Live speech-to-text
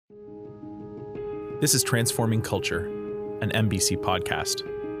This is Transforming Culture, an MBC podcast.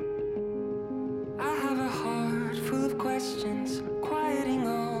 I have a heart full of questions, quieting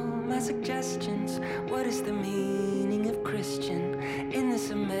all my suggestions. What is the meaning of Christian in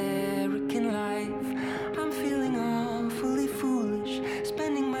this American life? I'm feeling awfully foolish,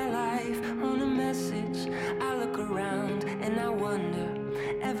 spending my life on a message. I look around and I wonder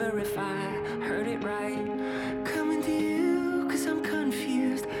ever if I heard it right. Coming to you cause I'm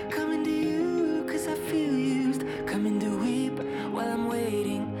confused, coming to you cause I feel used, coming to weep while I'm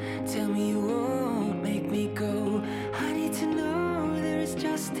waiting. Tell me you won't make me go. I need to know there is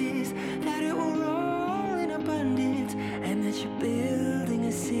justice, that it will roll in abundance, and that you're building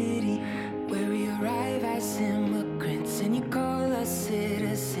a city where we arrive as immigrants, and you call us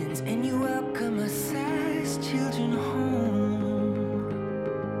citizens, and you welcome us as children home.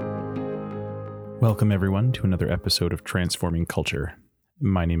 Welcome, everyone, to another episode of Transforming Culture.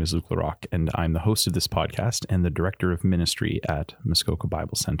 My name is Luke LaRocque, and I'm the host of this podcast and the director of ministry at Muskoka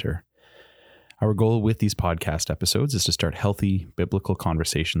Bible Center. Our goal with these podcast episodes is to start healthy, biblical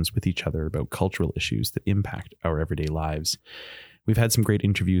conversations with each other about cultural issues that impact our everyday lives. We've had some great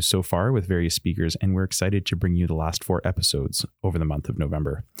interviews so far with various speakers, and we're excited to bring you the last 4 episodes over the month of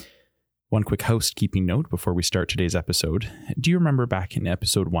November. One quick housekeeping note before we start today's episode. Do you remember back in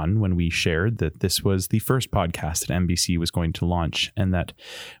episode 1 when we shared that this was the first podcast that MBC was going to launch and that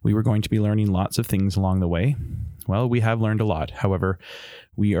we were going to be learning lots of things along the way? Well, we have learned a lot. However,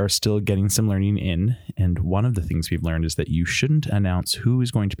 we are still getting some learning in, and one of the things we've learned is that you shouldn't announce who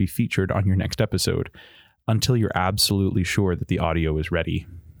is going to be featured on your next episode until you're absolutely sure that the audio is ready,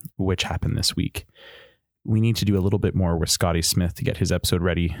 which happened this week. We need to do a little bit more with Scotty Smith to get his episode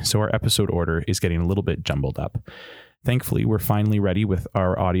ready, so our episode order is getting a little bit jumbled up. Thankfully, we're finally ready with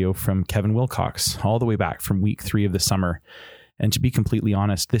our audio from Kevin Wilcox, all the way back from week 3 of the summer. And to be completely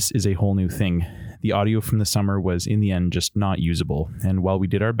honest, this is a whole new thing. The audio from the summer was, in the end, just not usable. And while we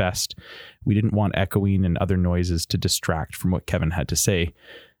did our best, we didn't want echoing and other noises to distract from what Kevin had to say.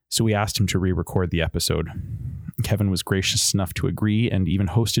 So we asked him to re-record the episode. Kevin was gracious enough to agree and even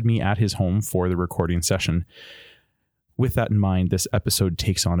hosted me at his home for the recording session. With that in mind, this episode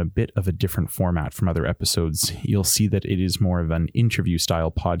takes on a bit of a different format from other episodes. You'll see that it is more of an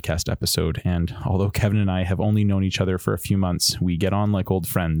interview-style podcast episode, and although Kevin and I have only known each other for a few months, we get on like old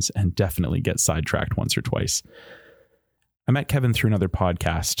friends and definitely get sidetracked once or twice. I met Kevin through another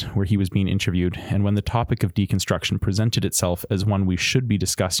podcast where he was being interviewed, and when the topic of deconstruction presented itself as one we should be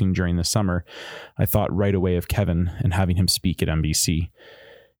discussing during the summer, I thought right away of Kevin and having him speak at MBC.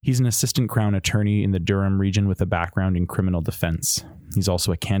 He's an assistant Crown attorney in the Durham region with a background in criminal defense. He's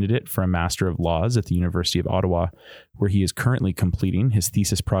also a candidate for a Master of Laws at the University of Ottawa, where he is currently completing his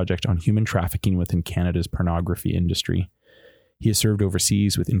thesis project on human trafficking within Canada's pornography industry. He has served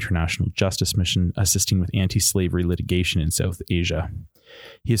overseas with International Justice Mission, assisting with anti-slavery litigation in South Asia.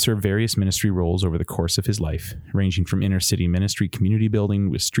 He has served various ministry roles over the course of his life, ranging from inner-city ministry community building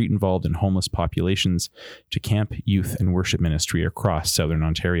with street-involved and homeless populations to camp, youth, and worship ministry across Southern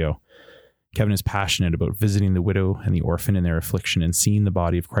Ontario. Kevin is passionate about visiting the widow and the orphan in their affliction and seeing the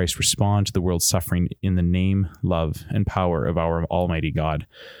body of Christ respond to the world's suffering in the name, love, and power of our Almighty God.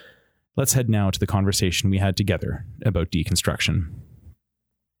 Let's head now to the conversation we had together about deconstruction.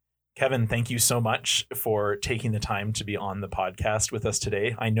 Kevin, thank you so much for taking the time to be on the podcast with us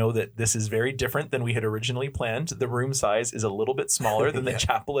today. I know that this is very different than we had originally planned. The room size is a little bit smaller than the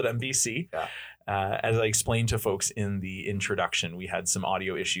chapel at MBC. Yeah. As I explained to folks in the introduction, we had some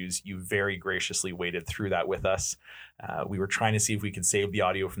audio issues. You very graciously waded through that with us. We were trying to see if we could save the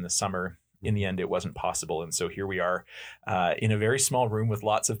audio from the summer. In the end, it wasn't possible. And so here we are in a very small room with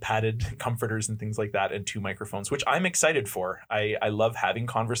lots of padded comforters and things like that and 2 microphones, which I'm excited for. I love having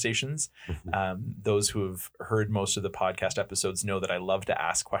conversations. Those who have heard most of the podcast episodes know that I love to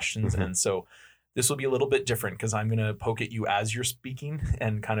ask questions. And so this will be a little bit different because I'm going to poke at you as you're speaking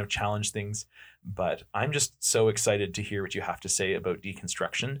and kind of challenge things. But I'm just so excited to hear what you have to say about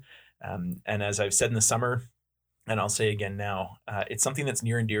deconstruction. And as I've said in the summer, and I'll say again now, it's something that's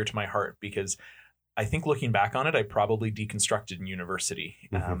near and dear to my heart because I think looking back on it, I probably deconstructed in university,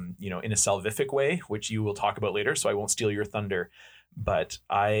 in a salvific way, which you will talk about later, so I won't steal your thunder. But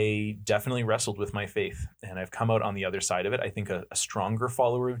I definitely wrestled with my faith, and I've come out on the other side of it. I think a stronger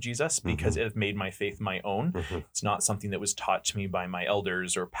follower of Jesus because it made my faith my own. It's not something that was taught to me by my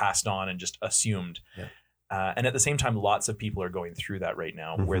elders or passed on and just assumed. Yeah. And at the same time, lots of people are going through that right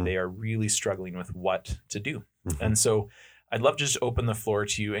now where they are really struggling with what to do. And so I'd love to just open the floor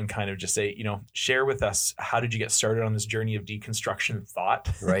to you and kind of just say, share with us, how did you get started on this journey of deconstruction thought?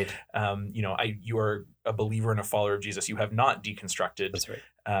 Right. You are a believer and a follower of Jesus. You have not deconstructed. That's right.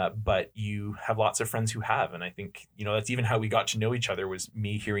 but you have lots of friends who have. And I think, that's even how we got to know each other, was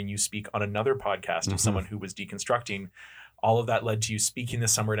me hearing you speak on another podcast of someone who was deconstructing. All of that led to you speaking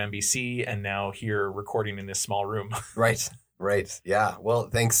this summer at NBC and now here recording in this small room. Right. Yeah. Well,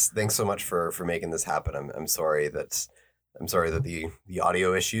 thanks so much for making this happen. I'm sorry that the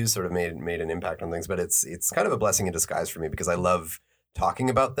audio issues sort of made an impact on things, but it's kind of a blessing in disguise for me, because I love talking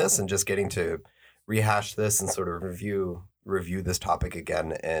about this and just getting to rehash this and sort of review this topic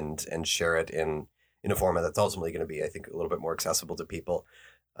again and share it in a format that's ultimately going to be, I think, a little bit more accessible to people.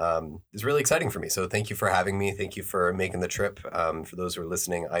 It's really exciting for me. So thank you for having me. Thank you for making the trip. For those who are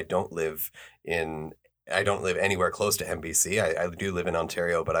listening, I don't live anywhere close to NBC. I do live in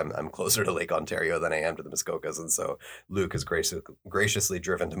Ontario, but I'm closer to Lake Ontario than I am to the Muskokas. And so Luke has graciously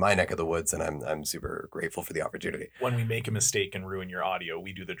driven to my neck of the woods, and I'm super grateful for the opportunity. When we make a mistake and ruin your audio,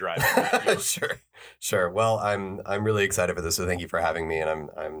 we do the driving. Sure. Well, I'm really excited for this. So thank you for having me. And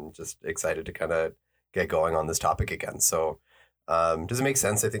I'm just excited to kind of get going on this topic again. So does it make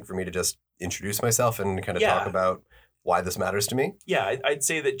sense, I think, for me to just introduce myself and kind of talk about why this matters to me? Yeah, I'd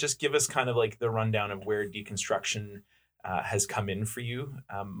say that just give us kind of like the rundown of where deconstruction has come in for you.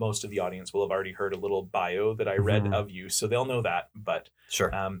 Most of the audience will have already heard a little bio that I read of you, so they'll know that. But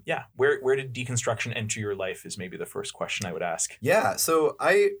sure. Where did deconstruction enter your life is maybe the first question I would ask. Yeah, so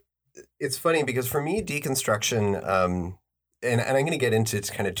it's funny because for me, deconstruction, and I'm going to get into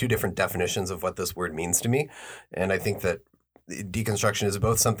kind of two different definitions of what this word means to me. And I think that deconstruction is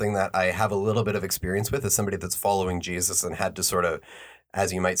both something that I have a little bit of experience with as somebody that's following Jesus and had to sort of,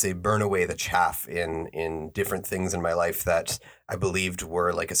 as you might say, burn away the chaff in different things in my life that I believed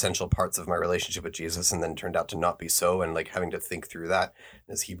were like essential parts of my relationship with Jesus, and then turned out to not be so, and like having to think through that.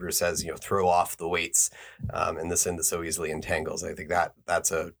 As Hebrews says, throw off the weights and the sin that so easily entangles. I think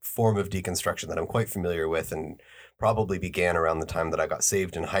that's a form of deconstruction that I'm quite familiar with, and probably began around the time that I got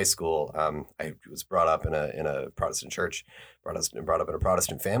saved in high school. I was brought up in a Protestant church, brought up in a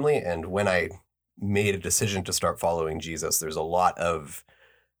Protestant family. And when I made a decision to start following Jesus, there's a lot of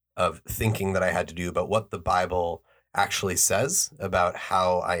thinking that I had to do about what the Bible actually says about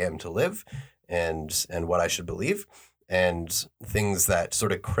how I am to live and what I should believe, and things that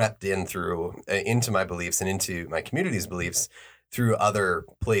sort of crept into my beliefs and into my community's beliefs through other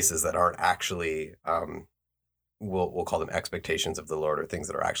places that aren't actually we'll call them expectations of the Lord, or things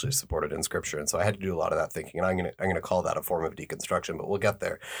that are actually supported in Scripture. And so I had to do a lot of that thinking, and I'm gonna call that a form of deconstruction, but we'll get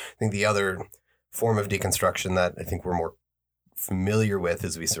there. I think the other form of deconstruction that I think we're more familiar with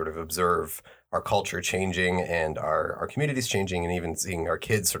as we sort of observe our culture changing and our communities changing, and even seeing our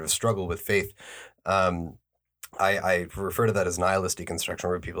kids sort of struggle with faith. I refer to that as nihilist deconstruction,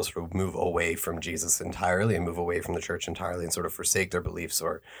 where people sort of move away from Jesus entirely and move away from the church entirely and sort of forsake their beliefs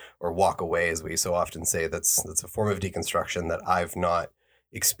or walk away, as we so often say. That's a form of deconstruction that I've not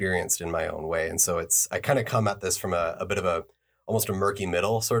experienced in my own way. And so I kind of come at this from a bit of almost a murky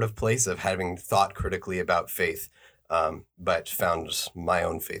middle sort of place of having thought critically about faith, but found my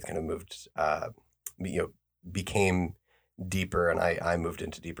own faith kind of moved, became deeper, and I moved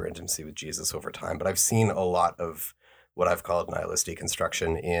into deeper intimacy with Jesus over time. But I've seen a lot of what I've called nihilist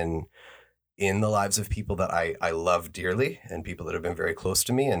deconstruction in the lives of people that I love dearly, and people that have been very close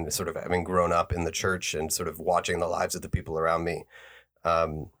to me, and sort of having grown up in the church and sort of watching the lives of the people around me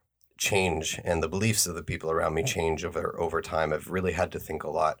change, and the beliefs of the people around me change over time. I've really had to think a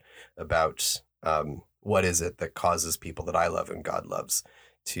lot about what is it that causes people that I love and God loves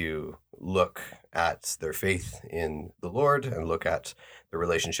to look at their faith in the Lord and look at their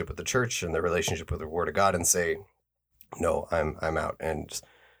relationship with the church and their relationship with the Word of God and say, no, I'm out. And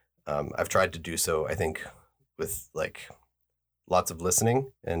I've tried to do so, I think, with like lots of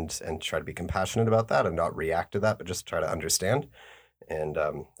listening and try to be compassionate about that and not react to that, but just try to understand. And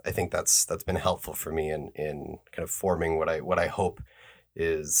I think that's been helpful for me in kind of forming what I hope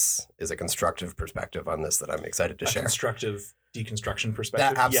is a constructive perspective on this that I'm excited to share. Constructive deconstruction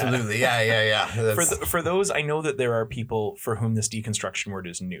perspective. Absolutely. Yeah. For those, I know that there are people for whom this deconstruction word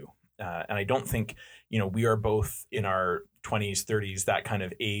is new. And I don't think, we are both in our 20s, 30s, that kind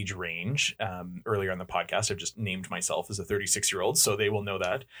of age range. Earlier on the podcast, I've just named myself as a 36-year-old, so they will know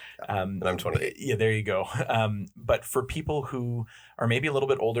that. And I'm 28. Yeah, there you go. But for people who are maybe a little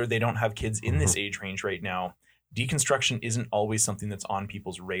bit older, they don't have kids in this age range right now, deconstruction isn't always something that's on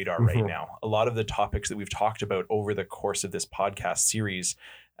people's radar right now. A lot of the topics that we've talked about over the course of this podcast series,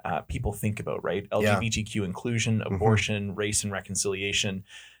 people think about, right? LGBTQ inclusion, abortion, race and reconciliation.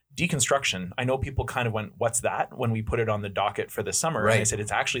 deconstruction, I know people kind of went, what's that? When we put it on the docket for the summer. Right. And I said,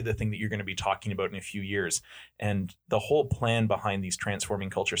 it's actually the thing that you're going to be talking about in a few years. And the whole plan behind these Transforming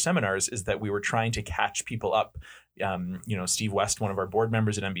Culture seminars is that we were trying to catch people up. Steve West, one of our board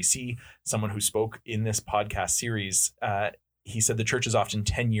members at NBC, someone who spoke in this podcast series, he said the church is often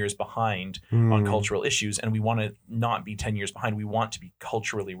 10 years behind on cultural issues, and we want to not be 10 years behind. We want to be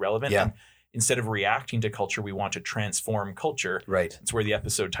culturally relevant. Yeah. And instead of reacting to culture, we want to transform culture. Right. That's where the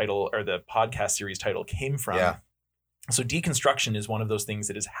episode title or the podcast series title came from. Yeah. So deconstruction is one of those things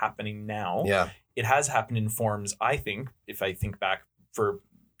that is happening now. Yeah. It has happened in forms, I think, if I think back for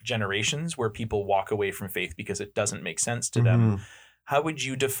generations, where people walk away from faith because it doesn't make sense to them. How would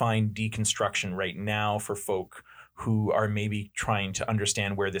you define deconstruction right now for folk who are maybe trying to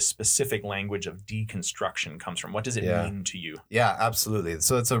understand where this specific language of deconstruction comes from? What does it mean to you? Yeah, absolutely.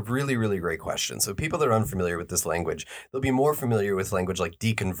 So it's a really, really great question. So people that are unfamiliar with this language, they'll be more familiar with language like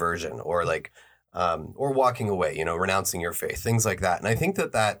deconversion or like, or walking away, renouncing your faith, things like that. And I think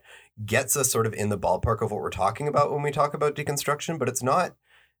that gets us sort of in the ballpark of what we're talking about when we talk about deconstruction, but it's not,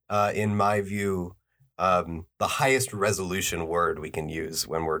 in my view, the highest resolution word we can use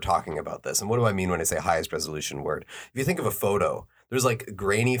when we're talking about this. And what do I mean when I say highest resolution word? If you think of a photo, there's like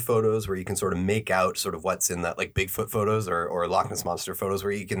grainy photos where you can sort of make out sort of what's in that, like Bigfoot photos or Loch Ness Monster photos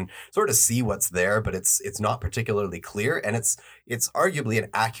where you can sort of see what's there, but it's not particularly clear. And it's arguably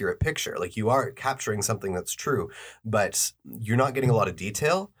an accurate picture. Like you are capturing something that's true, but you're not getting a lot of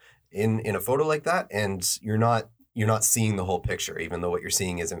detail in a photo like that. And you're not seeing the whole picture, even though what you're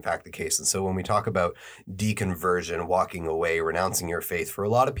seeing is in fact the case. And so when we talk about deconversion, walking away, renouncing your faith, for a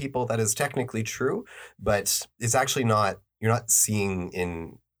lot of people, that is technically true, but it's actually not, you're not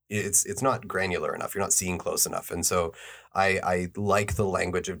seeing it's not granular enough. You're not seeing close enough. And so I like the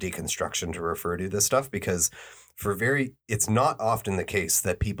language of deconstruction to refer to this stuff because it's not often the case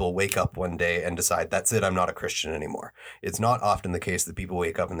that people wake up one day and decide, that's it, I'm not a Christian anymore. It's not often the case that people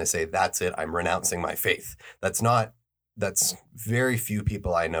wake up and they say, that's it, I'm renouncing my faith. That's very few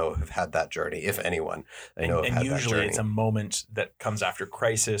people I know have had that journey, if anyone I know have had that journey. And usually it's a moment that comes after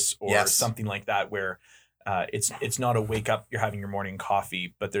crisis or something like that where it's not a wake up, you're having your morning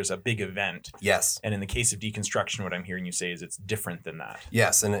coffee, but there's a big event. Yes. And in the case of deconstruction, what I'm hearing you say is it's different than that.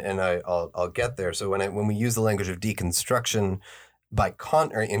 Yes, and I'll get there. So when we use the language of deconstruction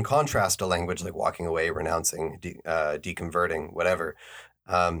in contrast to language like walking away, renouncing, deconverting, whatever,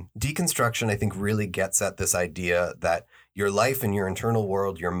 deconstruction I think really gets at this idea that your life and your internal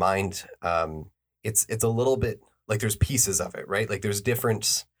world, your mind, it's a little bit like there's pieces of it, right? Like there's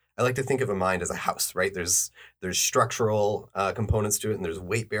different. I like to think of a mind as a house, right? There's structural components to it, and there's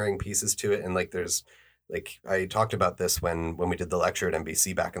weight-bearing pieces to it, and I talked about this when we did the lecture at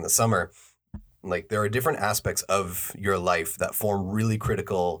NBC back in the summer. Like there are different aspects of your life that form really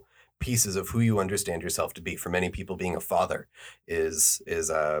critical pieces of who you understand yourself to be. For many people, being a father is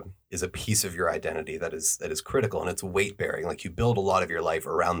a piece of your identity that is critical, and it's weight-bearing. Like you build a lot of your life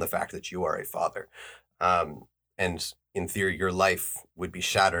around the fact that you are a father, and in theory, your life would be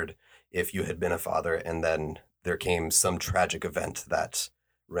shattered if you had been a father and then there came some tragic event that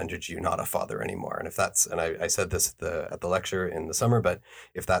rendered you not a father anymore. And if that's, and I said this at the lecture in the summer, but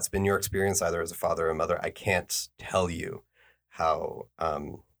if that's been your experience, either as a father or a mother, I can't tell you how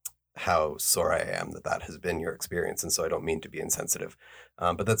sorry I am that has been your experience. And so I don't mean to be insensitive.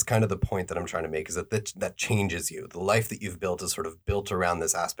 But that's kind of the point that I'm trying to make, is that changes you. The life that you've built is sort of built around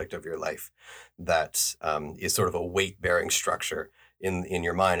this aspect of your life that is sort of a weight-bearing structure in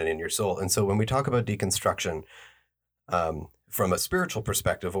your mind and in your soul. And so when we talk about deconstruction, from a spiritual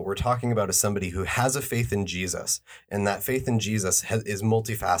perspective, what we're talking about is somebody who has a faith in Jesus, and that faith in Jesus is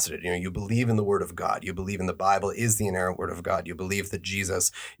multifaceted. You believe in the Word of God. You believe in the Bible is the inerrant Word of God. You believe that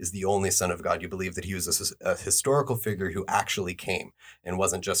Jesus is the only Son of God. You believe that he was a historical figure who actually came and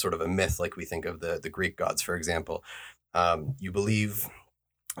wasn't just sort of a myth like we think of the Greek gods, for example. You believe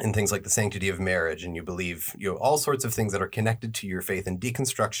in things like the sanctity of marriage, and you believe all sorts of things that are connected to your faith. And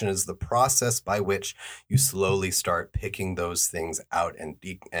deconstruction is the process by which you slowly start picking those things out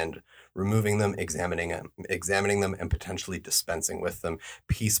and removing them, examining them, and potentially dispensing with them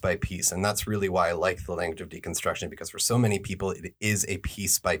piece by piece. And that's really why I like the language of deconstruction, because for so many people, it is a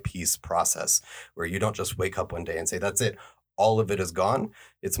piece by piece process where you don't just wake up one day and say, that's it, all of it is gone.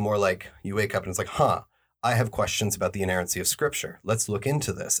 It's more like you wake up and it's like, I have questions about the inerrancy of Scripture. Let's look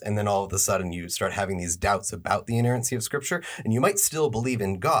into this. And then all of a sudden you start having these doubts about the inerrancy of Scripture, and you might still believe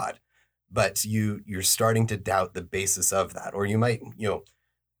in God, but you're starting to doubt the basis of that. Or you might,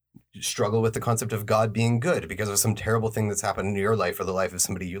 struggle with the concept of God being good because of some terrible thing that's happened in your life or the life of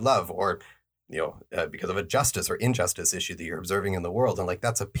somebody you love, or because of a justice or injustice issue that you're observing in the world. And like,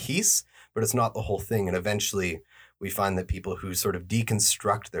 that's a piece, but it's not the whole thing. And eventually we find that people who sort of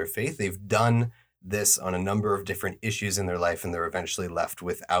deconstruct their faith, they've done this on a number of different issues in their life, and they're eventually left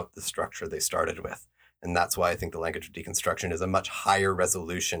without the structure they started with. And that's why I think the language of deconstruction is a much higher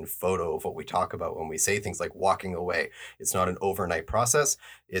resolution photo of what we talk about when we say things like walking away. It's not an overnight process.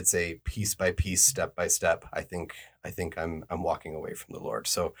 It's a piece by piece, step by step. I think I'm walking away from the Lord.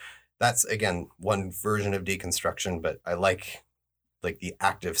 So that's, again, one version of deconstruction, but I like the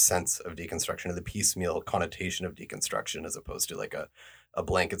active sense of deconstruction, or the piecemeal connotation of deconstruction, as opposed to like a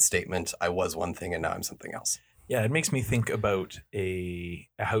blanket statement. I was one thing and now I'm something else. Yeah, it makes me think about a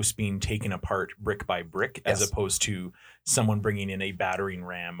house being taken apart brick by brick, as opposed to someone bringing in a battering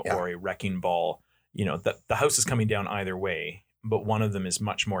ram or a wrecking ball. The house is coming down either way, but one of them is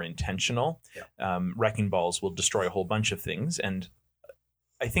much more intentional. Wrecking balls will destroy a whole bunch of things. And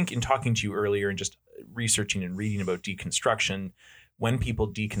I think in talking to you earlier and just researching and reading about deconstruction, when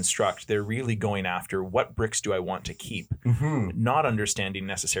people deconstruct, they're really going after what bricks do I want to keep, not understanding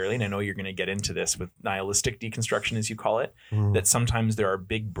necessarily. And I know you're going to get into this with nihilistic deconstruction, as you call it, that sometimes there are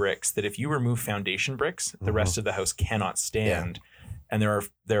big bricks that if you remove foundation bricks, the rest of the house cannot stand. And there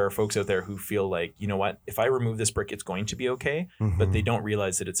are folks out there who feel like, you know what, if I remove this brick, it's going to be okay. But they don't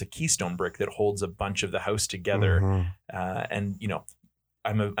realize that it's a keystone brick that holds a bunch of the house together. And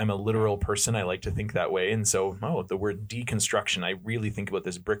I'm a literal person. I like to think that way. And so, the word deconstruction, I really think about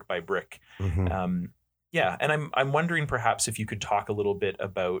this brick by brick. And I'm wondering perhaps if you could talk a little bit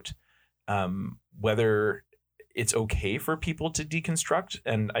about whether it's okay for people to deconstruct.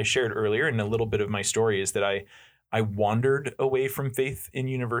 And I shared earlier, and a little bit of my story is that I wandered away from faith in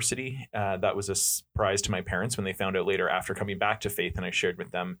university. That was a surprise to my parents when they found out later after coming back to faith. And I shared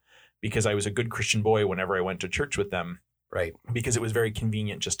with them because I was a good Christian boy whenever I went to church with them. Right. Because it was very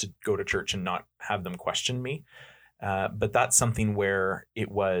convenient just to go to church and not have them question me. But that's something where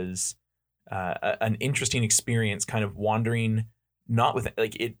it was an interesting experience, kind of wandering, not with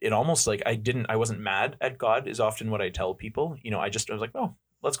like it almost like I wasn't mad at God is often what I tell people. I was like,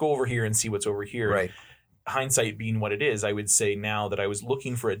 let's go over here and see what's over here. Right. Hindsight being what it is, I would say now that I was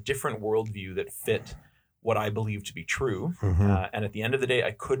looking for a different worldview that fit what I believe to be true. And at the end of the day,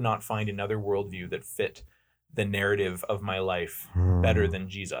 I could not find another worldview that fit the narrative of my life better than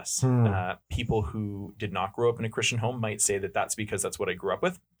Jesus. People who did not grow up in a Christian home might say that that's because that's what I grew up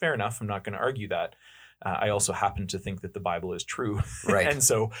with. Fair enough. I'm not going to argue that. I also happen to think that the Bible is true. Right. And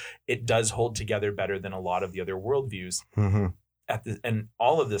so it does hold together better than a lot of the other worldviews. And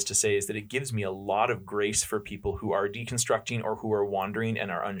all of this to say is that it gives me a lot of grace for people who are deconstructing or who are wandering and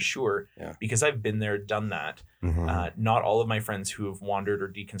are unsure, because I've been there, done that. Not all of my friends who have wandered or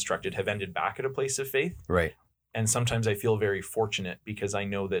deconstructed have ended back at a place of faith. Right. And sometimes I feel very fortunate because I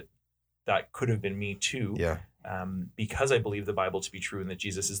know that could have been me too. Because I believe the Bible to be true and that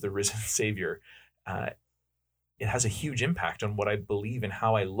Jesus is the risen Savior. It has a huge impact on what I believe and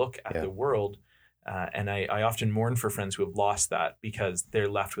how I look at the world. And I often mourn for friends who have lost that because they're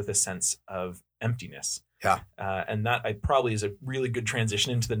left with a sense of emptiness. And that probably is a really good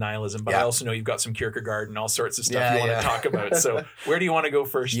transition into the nihilism, but I also know you've got some Kierkegaard and all sorts of stuff you want to talk about. So where do you want to go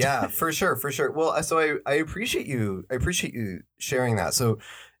first? Yeah, for sure. Well, so I appreciate you sharing that. So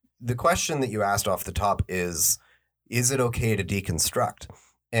the question that you asked off the top is it okay to deconstruct?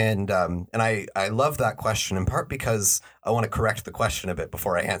 And I love that question in part because I want to correct the question a bit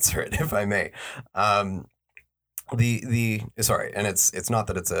before I answer it, if I may. Sorry, and it's not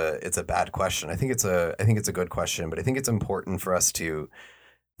that it's a bad question. I think it's a good question, but I think it's important for us to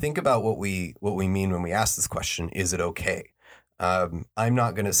think about what we mean when we ask this question. Is it okay? I'm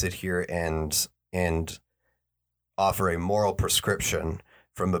not going to sit here and offer a moral prescription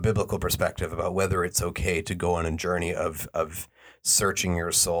from a biblical perspective about whether it's okay to go on a journey of searching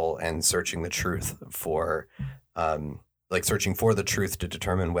your soul and searching the truth for searching for the truth to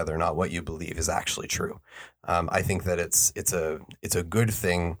determine whether or not what you believe is actually true. I think that it's a good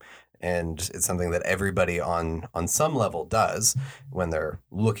thing, and it's something that everybody on some level does when they're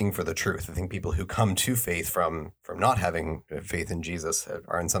looking for the truth. I think people who come to faith from not having faith in Jesus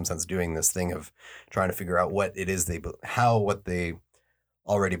are in some sense doing this thing of trying to figure out what it is what they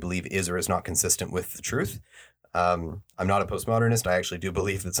already believe is or is not consistent with the truth. I'm not a postmodernist. I actually do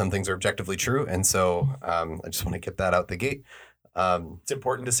believe that some things are objectively true. And so I just want to get that out the gate. It's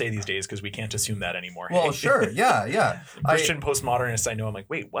important to say these days because we can't assume that anymore. Well, sure. Yeah. Christian postmodernists, I know, I'm like,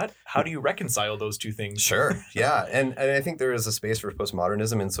 wait, what? How do you reconcile those two things? Sure. Yeah. And I think there is a space for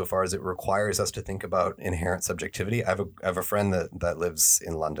postmodernism insofar as it requires us to think about inherent subjectivity. I have a friend that lives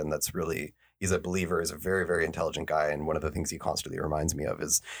in London that's really he's a believer, is a very, very intelligent guy. And one of the things he constantly reminds me of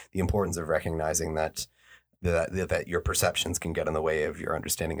is the importance of recognizing that your perceptions can get in the way of your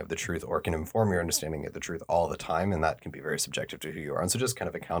understanding of the truth, or can inform your understanding of the truth all the time. And that can be very subjective to who you are. And so just kind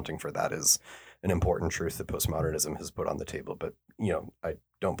of accounting for that is an important truth that postmodernism has put on the table. But, I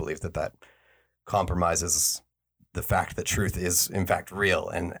don't believe that compromises the fact that truth is in fact real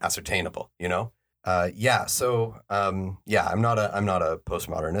and ascertainable, I'm not a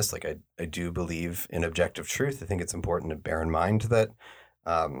postmodernist. Like I do believe in objective truth. I think it's important to bear in mind that,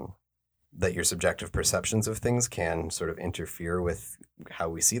 that your subjective perceptions of things can sort of interfere with how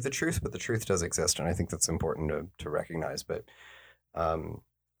we see the truth, but the truth does exist. And I think that's important to recognize. But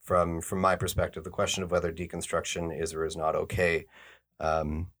from my perspective, the question of whether deconstruction is or is not okay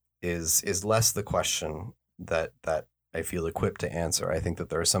is less the question that I feel equipped to answer. I think that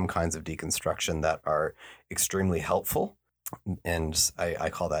there are some kinds of deconstruction that are extremely helpful. And I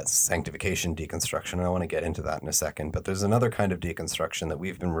call that sanctification deconstruction. And I want to get into that in a second. But there's another kind of deconstruction that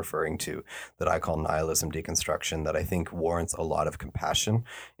we've been referring to that I call nihilism deconstruction that I think warrants a lot of compassion,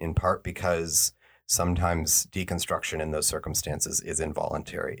 in part because sometimes deconstruction in those circumstances is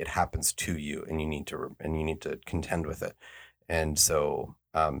involuntary. It happens to you, and you need to contend with it. And so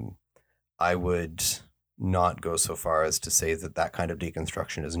I would not go so far as to say that kind of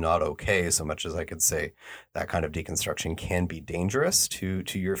deconstruction is not okay, so much as I could say that kind of deconstruction can be dangerous to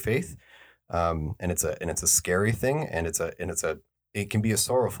your faith, and it's a scary thing, and it can be a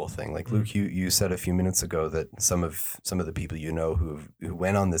sorrowful thing. Like Luke, you said a few minutes ago that some of the people who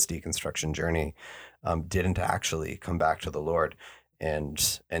went on this deconstruction journey didn't actually come back to the Lord,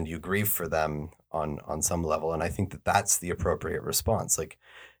 and you grieve for them on some level, and I think that's the appropriate response. Like,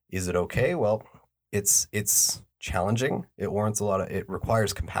 is it okay? Well, it's challenging. It warrants it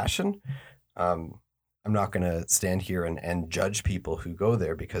requires compassion. I'm not going to stand here and judge people who go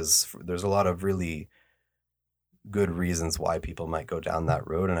there, because there's a lot of really good reasons why people might go down that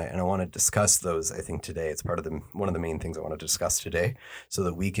road. And I want to discuss those, I think, today. It's part of one of the main things I want to discuss today, so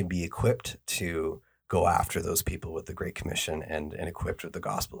that we can be equipped to go after those people with the Great Commission and equipped with the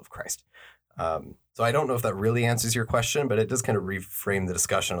gospel of Christ. So I don't know if that really answers your question, but it does kind of reframe the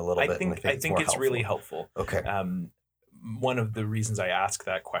discussion a little bit. I think it's really helpful. Okay. One of the reasons I ask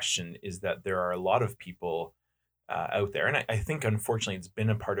that question is that there are a lot of people out there, and I think unfortunately it's been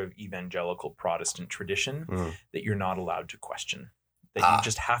a part of evangelical Protestant tradition that you're not allowed to question, that you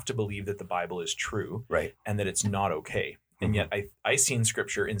just have to believe that the Bible is true, right, and that it's not okay. And yet I see in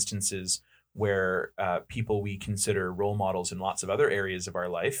Scripture instances where people we consider role models in lots of other areas of our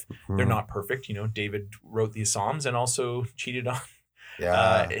life, they're not perfect. David wrote these Psalms and also cheated on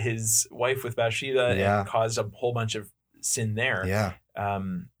his wife with Bathsheba and caused a whole bunch of sin there. Yeah.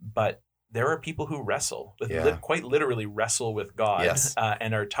 But there are people who wrestle, quite literally wrestle with God,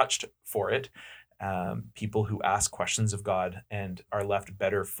 and are touched for it. People who ask questions of God and are left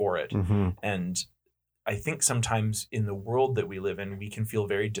better for it. And I think sometimes in the world that we live in, we can feel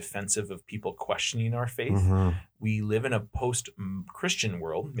very defensive of people questioning our faith. We live in a post-Christian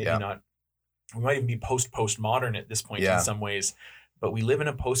world, maybe not, we might even be postmodern at this point in some ways, but we live in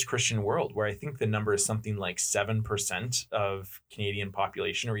a post-Christian world where I think the number is something like 7% of Canadian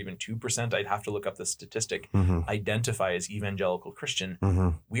population, or even 2%, I'd have to look up the statistic, identify as evangelical Christian.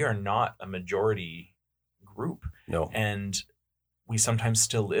 We are not a majority group. No. And we sometimes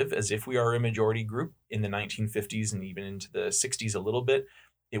still live as if we are a majority group. In the 1950s and even into the 60s a little bit,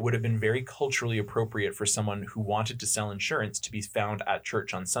 it would have been very culturally appropriate for someone who wanted to sell insurance to be found at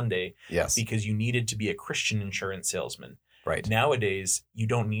church on Sunday, because you needed to be a Christian insurance salesman. Right. Nowadays, you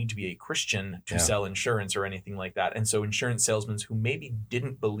don't need to be a Christian to sell insurance or anything like that. And so insurance salesmen who maybe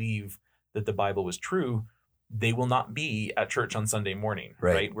didn't believe that the Bible was true, they will not be at church on Sunday morning,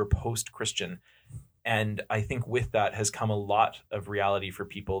 right? We're post-Christian. And I think with that has come a lot of reality for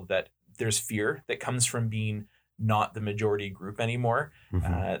people, that there's fear that comes from being not the majority group anymore.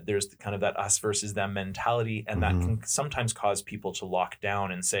 There's kind of that us versus them mentality. And that can sometimes cause people to lock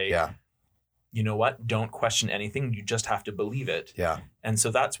down and say, you know what, don't question anything. You just have to believe it. And so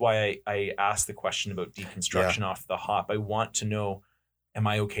that's why I asked the question about deconstruction off the hop. I want to know, am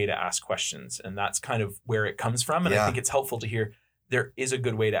I okay to ask questions? And that's kind of where it comes from. And I think it's helpful to hear there is a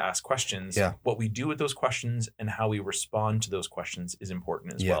good way to ask questions. What we do with those questions and how we respond to those questions is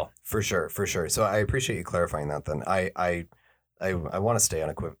important as well. For sure. So I appreciate you clarifying that then. I want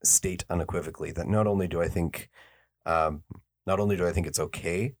to state unequivocally that not only do I think it's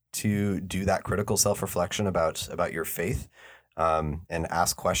okay to do that critical self-reflection about your faith, and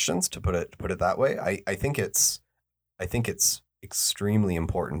ask questions, to put it that way. I think it's extremely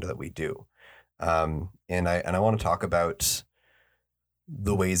important that we do. And I want to talk about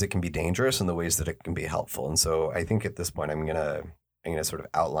the ways it can be dangerous and the ways that it can be helpful. And so I think at this point, I'm gonna sort of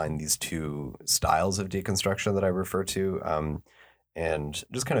outline these two styles of deconstruction that I refer to, and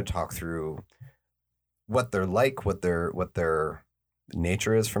just kind of talk through what they're like, what their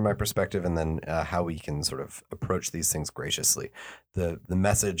nature is from my perspective, and then how we can sort of approach these things graciously. The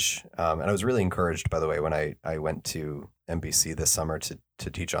message, and I was really encouraged, by the way, when I went to MBC this summer to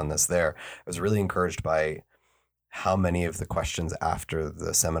teach on this there, I was really encouraged by how many of the questions after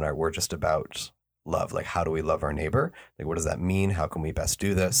the seminar were just about love. Like, how do we love our neighbor? Like, what does that mean? How can we best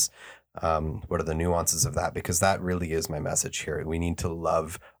do this? What are the nuances of that? Because that really is my message here. We need to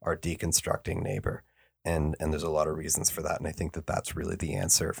love our deconstructing neighbor. And there's a lot of reasons for that. And I think that that's really the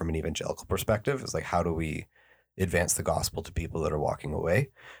answer from an evangelical perspective, is like, how do we advance the gospel to people that are walking away?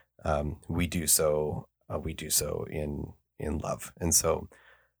 We do so in love. And so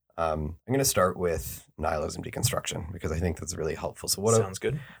I'm going to start with nihilism deconstruction, because I think that's really helpful. So Sounds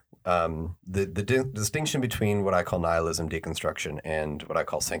good. The distinction between what I call nihilism deconstruction and what I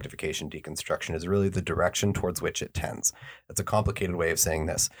call sanctification deconstruction is really the direction towards which it tends. It's a complicated way of saying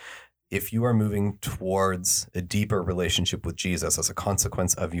this. If you are moving towards a deeper relationship with Jesus as a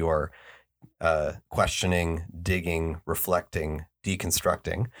consequence of your questioning, digging, reflecting,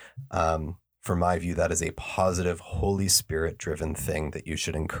 deconstructing, from my view, that is a positive, Holy Spirit-driven thing that you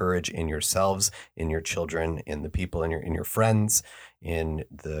should encourage in yourselves, in your children, in the people, in your friends, in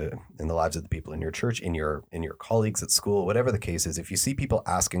the lives of the people in your church, in your colleagues at school, whatever the case is. If you see people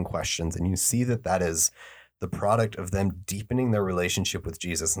asking questions and you see that is the product of them deepening their relationship with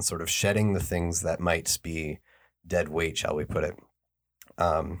Jesus and sort of shedding the things that might be dead weight, shall we put it,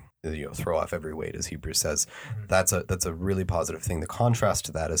 throw off every weight, as Hebrews says. That's a really positive thing. The contrast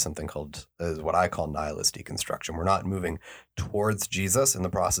to that is what I call nihilist deconstruction. We're not moving towards Jesus in the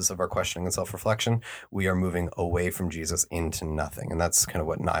process of our questioning and self-reflection. We are moving away from Jesus into nothing. And that's kind of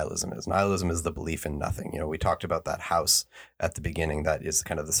what nihilism is. Nihilism is the belief in nothing. We talked about that house at the beginning. That is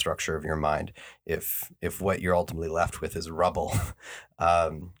kind of the structure of your mind. If what you're ultimately left with is rubble,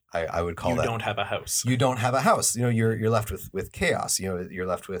 I would call that. You don't have a house. You don't have a house. You're left with chaos. You're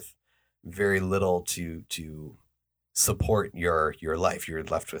left with very little to support your life. You're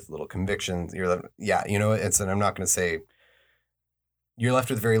left with little convictions. And I'm not going to say you're left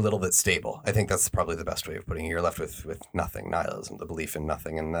with very little that's stable. I think that's probably the best way of putting it. You're left with nothing, nihilism, the belief in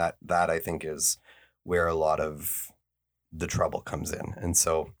nothing. And that I think is where a lot of the trouble comes in. And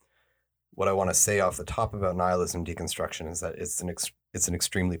so what I want to say off the top about nihilism deconstruction is that it's an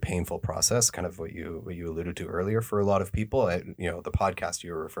extremely painful process, kind of what you alluded to earlier for a lot of people. The podcast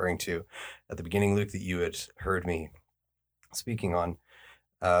you were referring to at the beginning, Luke, that you had heard me speaking on.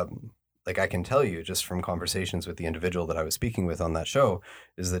 I can tell you just from conversations with the individual that I was speaking with on that show,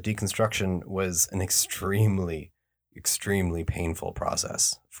 is that deconstruction was an extremely, extremely painful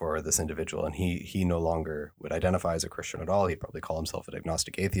process for this individual. And he no longer would identify as a Christian at all. He'd probably call himself an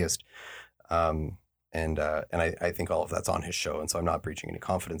agnostic atheist. And I think all of that's on his show, and so I'm not breaching any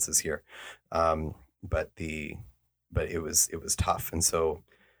confidences here. But it was tough, and so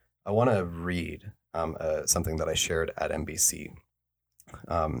I want to read something that I shared at MBC.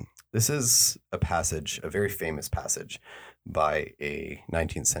 This is a very famous passage by a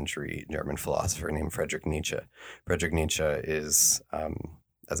 19th century German philosopher named Friedrich Nietzsche. Friedrich Nietzsche is,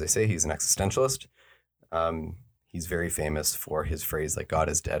 as I say, he's an existentialist. He's very famous for his phrase, like, God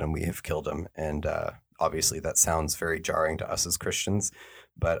is dead and we have killed him. And obviously that sounds very jarring to us as Christians,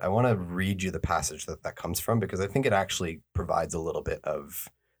 but I want to read you the passage that comes from, because I think it actually provides a little bit of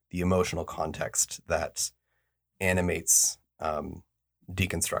the emotional context that animates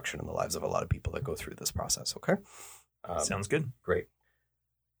deconstruction in the lives of a lot of people that go through this process. Okay? Sounds good. Great.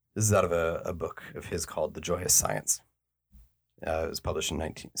 This is out of a book of his called The Joyous Science. It was published in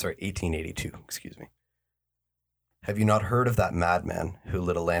 1882, excuse me. Have you not heard of that madman who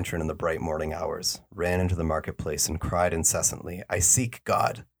lit a lantern in the bright morning hours, ran into the marketplace and cried incessantly, I seek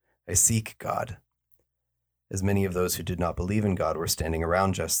God, I seek God. As many of those who did not believe in God were standing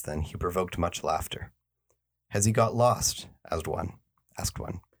around just then, he provoked much laughter. Has he got lost? Asked one.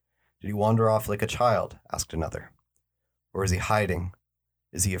 Did he wander off like a child? Asked another. Or is he hiding?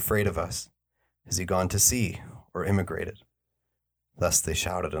 Is he afraid of us? Has he gone to sea or immigrated? Thus they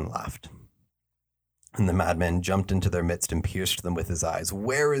shouted and laughed. And the madman jumped into their midst and pierced them with his eyes.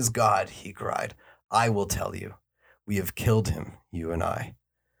 Where is God? He cried. I will tell you. We have killed him, you and I.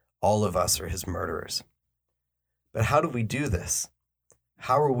 All of us are his murderers. But how do we do this?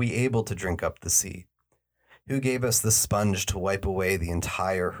 How are we able to drink up the sea? Who gave us the sponge to wipe away the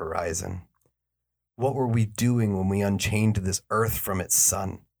entire horizon? What were we doing when we unchained this earth from its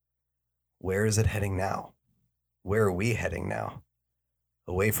sun? Where is it heading now? Where are we heading now?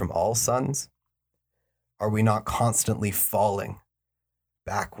 away from all suns? Are we not constantly falling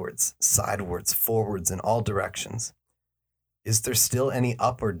backwards, sidewards, forwards, in all directions? Is there still any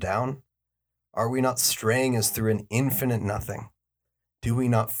up or down? Are we not straying as through an infinite nothing? Do we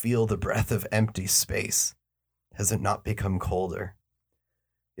not feel the breath of empty space? Has it not become colder?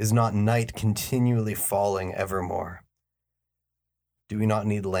 Is not night continually falling evermore? Do we not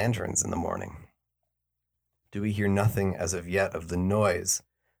need lanterns in the morning? Do we hear nothing as of yet of the noise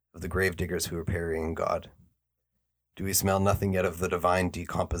of the gravediggers who are burying God? Do we smell nothing yet of the divine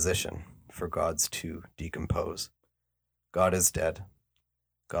decomposition for gods to decompose? God is dead.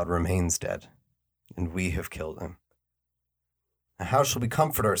 God remains dead, and we have killed him. And how shall we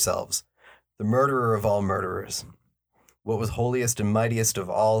comfort ourselves, the murderer of all murderers? What was holiest and mightiest of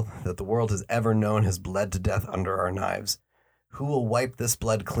all that the world has ever known has bled to death under our knives. Who will wipe this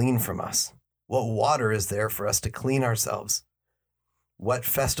blood clean from us? What water is there for us to clean ourselves? What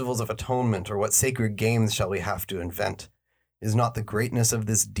festivals of atonement or what sacred games shall we have to invent? Is not the greatness of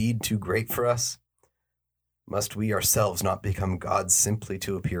this deed too great for us? Must we ourselves not become gods simply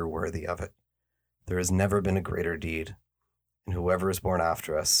to appear worthy of it? There has never been a greater deed, and whoever is born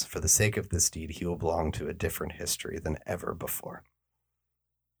after us, for the sake of this deed, he will belong to a different history than ever before.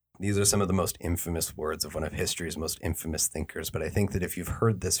 These are some of the most infamous words of one of history's most infamous thinkers, but I think that if you've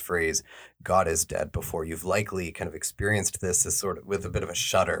heard this phrase, God is dead, before, you've likely kind of experienced this as sort of with a bit of a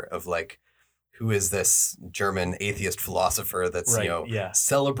shudder of like, who is this German atheist philosopher that's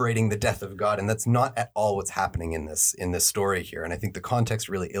celebrating the death of God? And that's not at all what's happening in this story here. And I think the context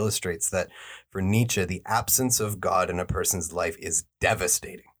really illustrates that for Nietzsche, the absence of God in a person's life is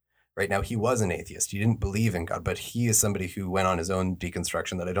devastating. Right now, he was an atheist. He didn't believe in God, but he is somebody who went on his own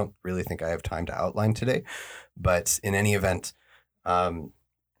deconstruction that I don't really think I have time to outline today. But in any event,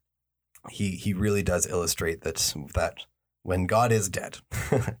 he really does illustrate that when God is dead,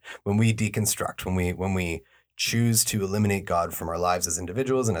 when we deconstruct, when we choose to eliminate God from our lives as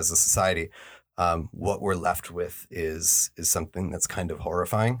individuals and as a society, what we're left with is something that's kind of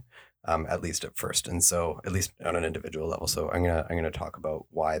horrifying. At least at first. And so at least on an individual level. So I'm going to talk about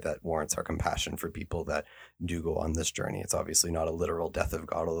why that warrants our compassion for people that do go on this journey. It's obviously not a literal death of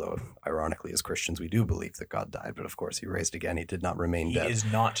God, although ironically as Christians, we do believe that God died, but of course he raised again. He did not remain dead. He is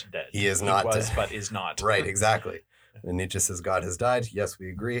not dead. He is not dead. But is not. Right, exactly. When Nietzsche says God has died, yes, we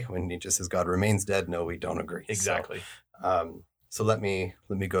agree. When Nietzsche says God remains dead, no, we don't agree. Exactly. So let me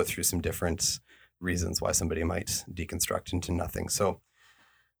go through some different reasons why somebody might deconstruct into nothing. So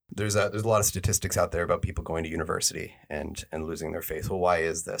there's a lot of statistics out there about people going to university and losing their faith. Well, why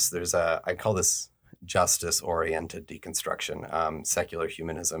is this? I call this justice-oriented deconstruction. Secular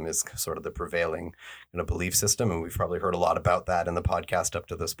humanism is sort of the prevailing belief system, and we've probably heard a lot about that in the podcast up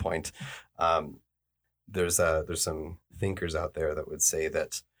to this point. There's some thinkers out there that would say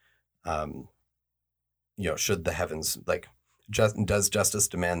that, should the heavens, does justice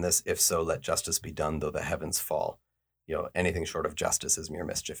demand this? If so, let justice be done, though the heavens fall. Anything short of justice is mere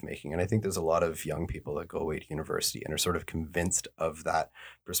mischief making. And I think there's a lot of young people that go away to university and are sort of convinced of that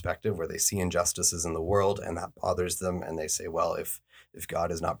perspective where they see injustices in the world and that bothers them. And they say, well, if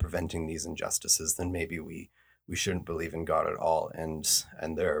God is not preventing these injustices, then maybe we shouldn't believe in God at all. And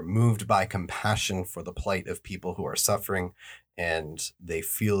they're moved by compassion for the plight of people who are suffering. And they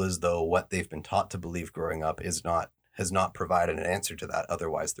feel as though what they've been taught to believe growing up has not provided an answer to that.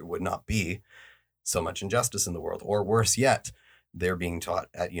 Otherwise, there would not be so much injustice in the world. Or worse yet, they're being taught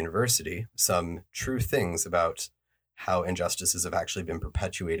at university some true things about how injustices have actually been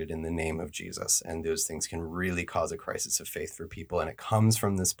perpetuated in the name of Jesus. And those things can really cause a crisis of faith for people. And it comes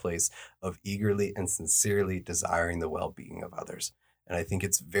from this place of eagerly and sincerely desiring the well-being of others. And I think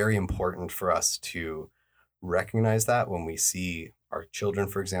it's very important for us to recognize that when we see our children,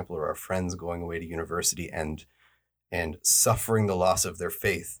 for example, or our friends going away to university and suffering the loss of their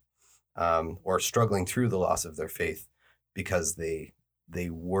faith, or struggling through the loss of their faith because they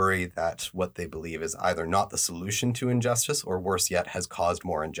worry that what they believe is either not the solution to injustice or worse yet has caused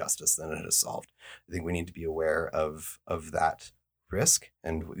more injustice than it has solved. I think we need to be aware of that risk,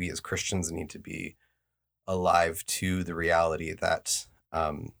 and we as Christians need to be alive to the reality that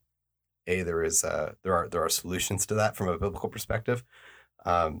there are solutions to that from a biblical perspective.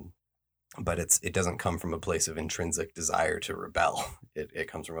 But it doesn't come from a place of intrinsic desire to rebel. It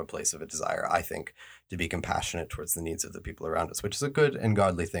comes from a place of a desire, I think, to be compassionate towards the needs of the people around us, which is a good and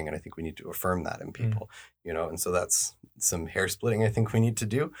godly thing. And I think we need to affirm that in people, and so that's some hair splitting I think we need to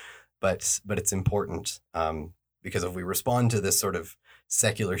do. But it's important because if we respond to this sort of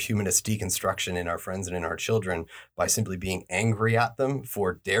secular humanist deconstruction in our friends and in our children by simply being angry at them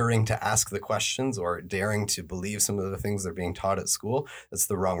for daring to ask the questions or daring to believe some of the things they're being taught at school, that's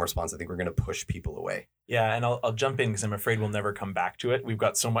the wrong response. I think we're going to push people away. Yeah, and I'll jump in because I'm afraid we'll never come back to it. We've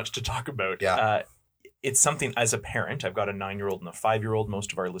got so much to talk about. Yeah. It's something, as a parent, I've got a 9-year-old and a 5-year-old.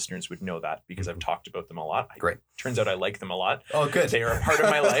 Most of our listeners would know that because I've talked about them a lot. Great. Turns out I like them a lot. Oh, good. They are a part of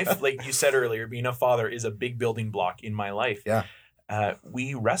my life. Like you said earlier, being a father is a big building block in my life. Yeah.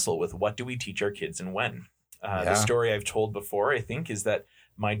 We wrestle with what do we teach our kids and when. The story I've told before, I think, is that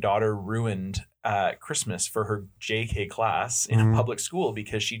my daughter ruined Christmas for her JK class in a public school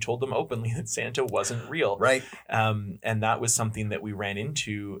because she told them openly that Santa wasn't real. Right. And that was something that we ran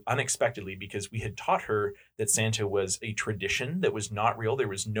into unexpectedly because we had taught her that Santa was a tradition that was not real. There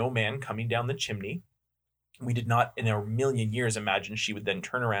was no man coming down the chimney. We did not in a million years imagine she would then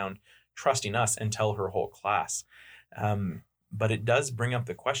turn around trusting us and tell her whole class. But it does bring up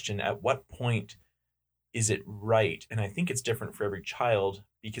the question, at what point is it right? And I think it's different for every child,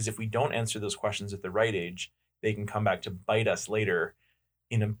 because if we don't answer those questions at the right age, they can come back to bite us later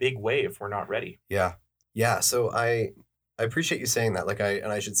in a big way if we're not ready. Yeah. Yeah. So I appreciate you saying that.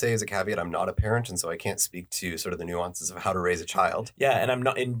 I should say as a caveat, I'm not a parent, and so I can't speak to sort of the nuances of how to raise a child. Yeah. And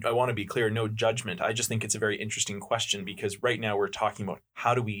I want to be clear, no judgment. I just think it's a very interesting question because right now we're talking about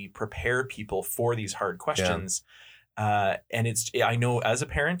how do we prepare people for these hard questions. Yeah. And I know as a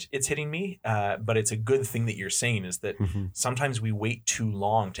parent, it's hitting me, but it's a good thing that you're saying is that sometimes we wait too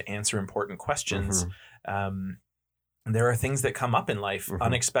long to answer important questions. There are things that come up in life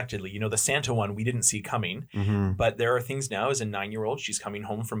unexpectedly. The Santa one we didn't see coming, but there are things now as a 9-year-old, she's coming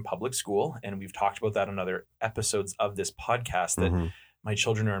home from public school. And we've talked about that on other episodes of this podcast that my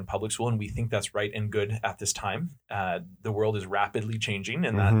children are in public school and we think that's right and good at this time. The world is rapidly changing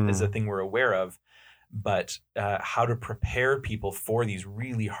and that is a thing we're aware of. But how to prepare people for these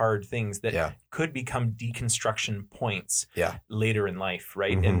really hard things that could become deconstruction points later in life,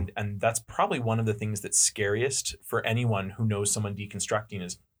 right? And that's probably one of the things that's scariest for anyone who knows someone deconstructing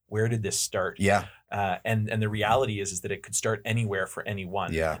is, where did this start? Yeah. And the reality is that it could start anywhere for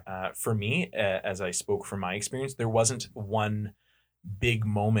anyone. Yeah. For me, as I spoke from my experience, there wasn't one big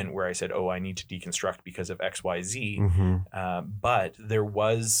moment where I said, oh, I need to deconstruct because of X, Y, Z. But there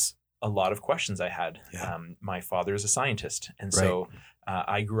was a lot of questions I had. Yeah. My father is a scientist. And so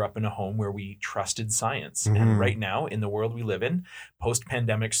I grew up in a home where we trusted science. And right now in the world we live in,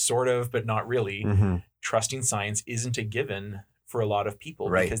 post-pandemic sort of, but not really, trusting science isn't a given for a lot of people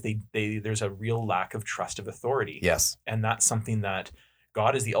because there's a real lack of trust of authority. Yes. And that's something that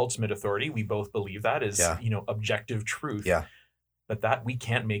God is the ultimate authority. We both believe that is, objective truth. Yeah. But that we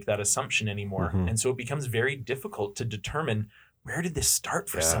can't make that assumption anymore. And so it becomes very difficult to determine, where did this start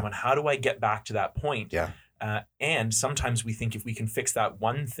for someone? How do I get back to that point? Yeah. And sometimes we think if we can fix that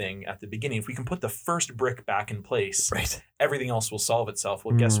one thing at the beginning, if we can put the first brick back in place, everything else will solve itself.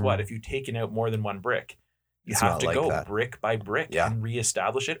 Well, guess what? If you've taken out more than one brick, you have to go brick by brick and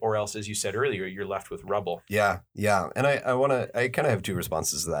reestablish it, or else, as you said earlier, you're left with rubble. Yeah. Yeah. And I kind of have two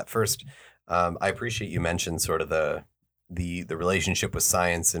responses to that. First, I appreciate you mentioned sort of the relationship with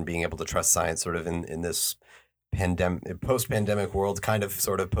science and being able to trust science sort of in this post-pandemic world, kind of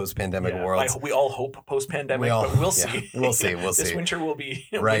sort of post-pandemic world. We all hope post-pandemic, but we'll see. We'll see. This winter will be,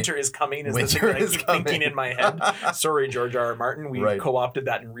 winter is coming is winter the thing that I keep thinking in my head. Sorry, George R. R. Martin, we co-opted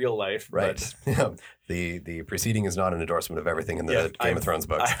that in real life. Right. But the preceding is not an endorsement of everything in the Game of Thrones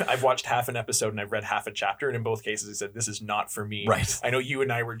books. I've watched half an episode and I've read half a chapter, and in both cases I said, this is not for me. Right. I know you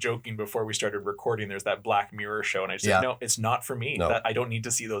and I were joking before we started recording, there's that Black Mirror show, and I said, no, it's not for me. No. I don't need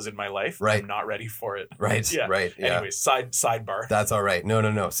to see those in my life. Right. I'm not ready for it. Right. Yeah. Right. Yeah. Anyways, sidebar. That's all right.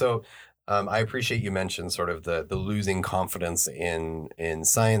 No. So I appreciate you mentioned sort of the losing confidence in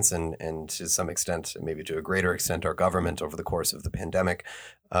science and to some extent, maybe to a greater extent, our government over the course of the pandemic.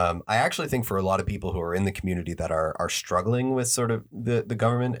 I actually think for a lot of people who are in the community that are struggling with sort of the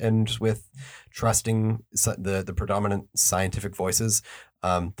government and with trusting the predominant scientific voices,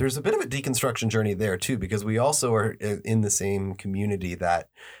 there's a bit of a deconstruction journey there too, because we also are in the same community that,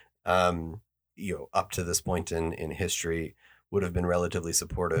 up to this point in history would have been relatively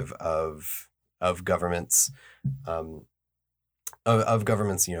supportive of governments,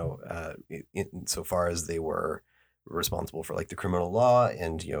 insofar as they were responsible for like the criminal law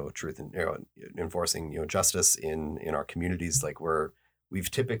and truth and enforcing justice in our communities. Like we've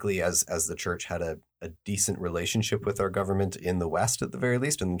typically as the church had a decent relationship with our government in the West at the very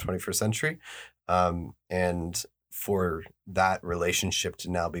least in the 21st century, and for that relationship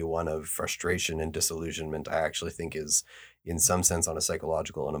to now be one of frustration and disillusionment, I actually think is in some sense on a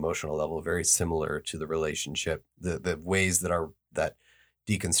psychological and emotional level very similar to the relationship, the ways that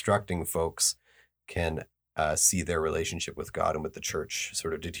deconstructing folks can see their relationship with God and with the church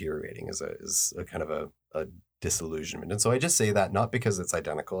sort of deteriorating is a kind of a disillusionment. And so I just say that not because it's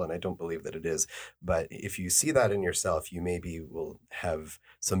identical, and I don't believe that it is, but if you see that in yourself, you maybe will have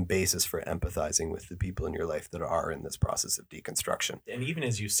some basis for empathizing with the people in your life that are in this process of deconstruction. And even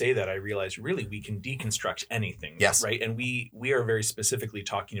as you say that, I realize really we can deconstruct anything. Yes. Right. And we are very specifically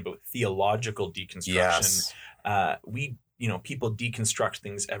talking about theological deconstruction. Yes. People deconstruct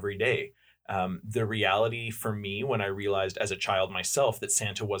things every day. The reality for me, when I realized as a child myself that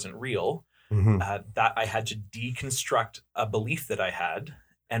Santa wasn't real, that I had to deconstruct a belief that I had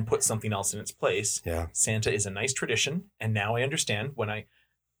and put something else in its place. Yeah. Santa is a nice tradition. And now I understand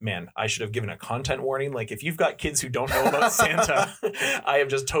I should have given a content warning. Like, if you've got kids who don't know about Santa, I have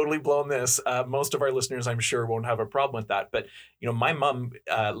just totally blown this. Most of our listeners, I'm sure, won't have a problem with that. But, my mom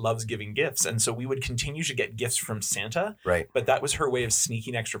loves giving gifts. And so we would continue to get gifts from Santa. Right. But that was her way of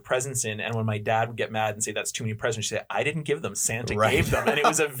sneaking extra presents in. And when my dad would get mad and say, that's too many presents, she'd say, I didn't give them. Santa gave them. And it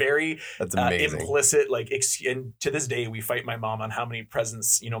was a very implicit, and to this day, we fight my mom on how many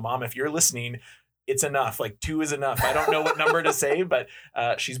presents, Mom, if you're listening, it's enough. Like 2 is enough. I don't know what number to say, but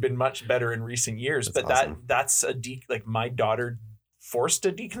she's been much better in recent years. That's but awesome. That's my daughter forced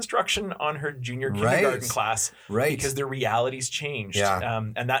a deconstruction on her junior kindergarten class, because their realities changed. Yeah.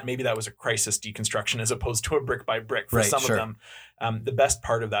 And that was a crisis deconstruction as opposed to a brick by brick for some of them. The best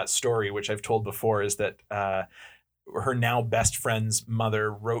part of that story, which I've told before, is that her now best friend's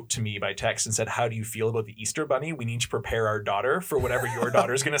mother wrote to me by text and said, how do you feel about the Easter Bunny? We need to prepare our daughter for whatever your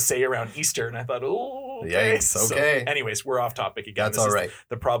daughter's going to say around Easter. And I thought, oh, okay. Yikes, okay. So anyways, we're off topic again. That's all right.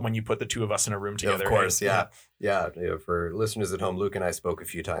 The problem when you put the two of us in a room together. Of course, yeah. For listeners at home, Luke and I spoke a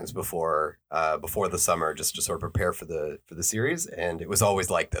few times before the summer just to sort of prepare for the series, and it was always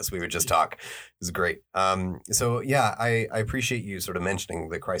like this. We would just talk. It was great. I appreciate you sort of mentioning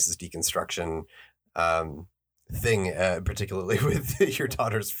the crisis deconstruction thing, particularly with your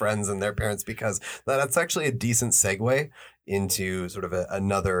daughter's friends and their parents, because that's actually a decent segue into sort of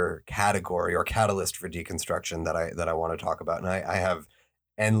another category or catalyst for deconstruction that I want to talk about. And I have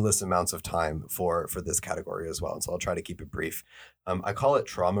endless amounts of time for this category as well. And so I'll try to keep it brief. I call it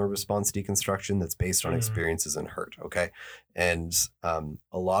trauma response deconstruction that's based on experiences and hurt. Okay. And a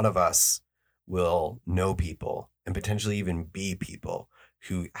lot of us will know people and potentially even be people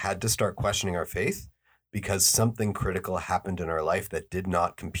who had to start questioning our faith because something critical happened in our life that did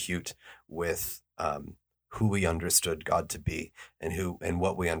not compute with who we understood God to be and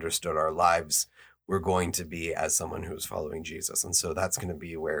what we understood our lives were going to be as someone who's following Jesus. And so that's going to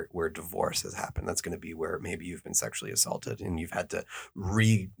be where divorce has happened. That's going to be where maybe you've been sexually assaulted and you've had to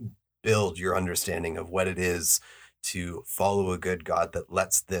rebuild your understanding of what it is to follow a good God that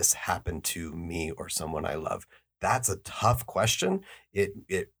lets this happen to me or someone I love. That's a tough question.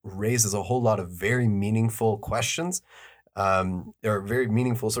 It raises a whole lot of very meaningful questions. There are very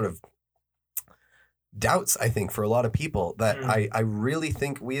meaningful sort of doubts, I think, for a lot of people that I really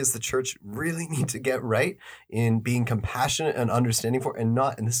think we as the church really need to get right in being compassionate and understanding for, and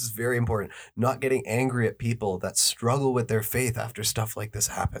this is very important, not getting angry at people that struggle with their faith after stuff like this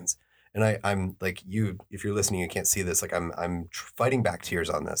happens. And I'm like you, if you're listening, you can't see this. Like I'm fighting back tears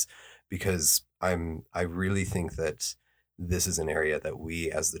on this because I really think that this is an area that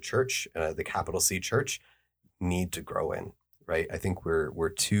we as the church, the capital C church, need to grow in, right? I think we're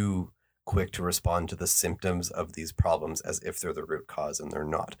too quick to respond to the symptoms of these problems as if they're the root cause, and they're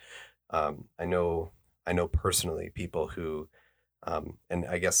not. I know personally people who, and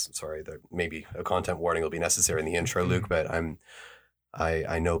I guess, sorry, that maybe a content warning will be necessary in the intro, Luke, but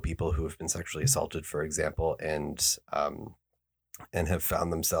I know people who have been sexually assaulted, for example, and have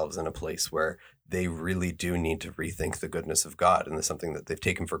found themselves in a place where they really do need to rethink the goodness of God, and it's something that they've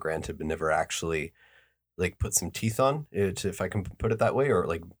taken for granted but never actually put some teeth on it, if I can put it that way, or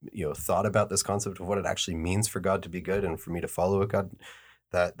thought about this concept of what it actually means for God to be good and for me to follow a God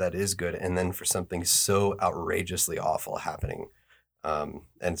that is good, and then for something so outrageously awful happening.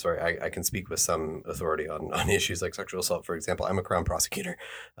 And sorry, I can speak with some authority on issues like sexual assault, for example. I'm a Crown prosecutor.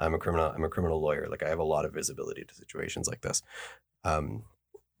 I'm a criminal lawyer. I have a lot of visibility to situations like this. I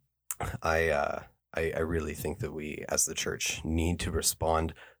really think that we as the church need to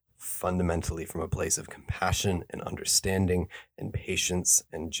respond fundamentally from a place of compassion and understanding and patience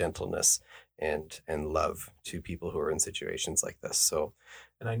and gentleness and love to people who are in situations like this. So,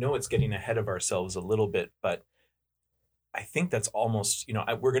 and I know it's getting ahead of ourselves a little bit, but I think that's almost,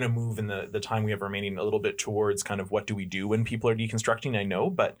 we're going to move in the time we have remaining a little bit towards kind of what do we do when people are deconstructing, I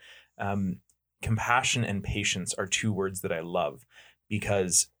know, but compassion and patience are two words that I love,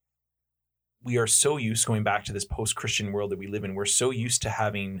 because we are so used, going back to this post-Christian world that we live in, we're so used to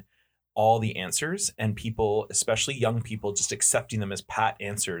having all the answers, and people, especially young people, just accepting them as pat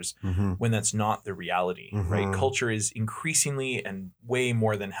answers when that's not the reality, right? Culture is increasingly and way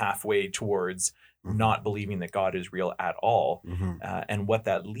more than halfway towards not believing that God is real at all. And what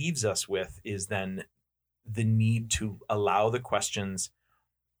that leaves us with is then the need to allow the questions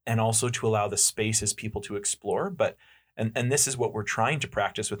and also to allow the space as people to explore. But and this is what we're trying to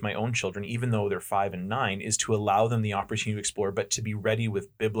practice with my own children, even though they're 5 and 9, is to allow them the opportunity to explore, but to be ready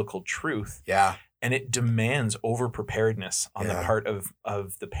with biblical truth. Yeah. And it demands over preparedness on the part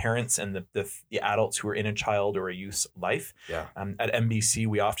of the parents and the adults who are in a child or a youth's life. Yeah. At NBC,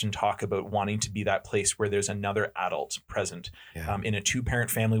 we often talk about wanting to be that place where there's another adult present. Yeah. In a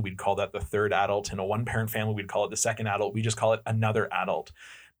 2-parent family, we'd call that the third adult. In a 1-parent family, we'd call it the second adult. We just call it another adult.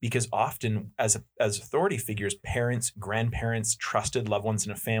 Because often as authority figures, parents, grandparents, trusted loved ones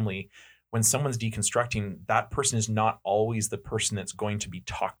in a family, when someone's deconstructing, that person is not always the person that's going to be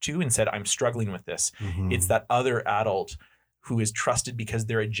talked to and said, I'm struggling with this. It's that other adult who is trusted because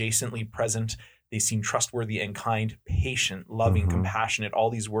they're adjacently present. They seem trustworthy and kind, patient, loving, compassionate, all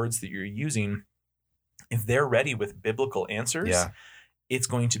these words that you're using. If they're ready with biblical answers, it's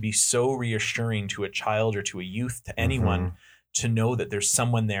going to be so reassuring to a child or to a youth, to anyone, to know that there's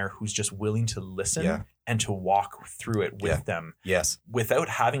someone there who's just willing to listen and to walk through it with them. Yes. Without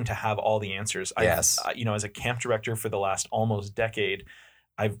having to have all the answers. Yes. As a camp director for the last almost decade,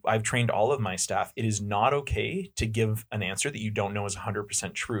 I've trained all of my staff. It is not okay to give an answer that you don't know is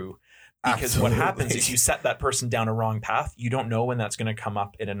 100% true. Because what happens is you set that person down a wrong path. You don't know when that's going to come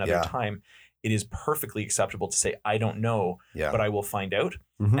up at another time. It is perfectly acceptable to say, I don't know, but I will find out.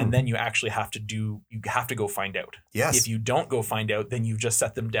 And then you actually have to go find out. Yes. If you don't go find out, then you've just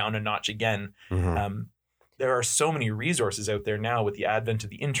set them down a notch again. There are so many resources out there now with the advent of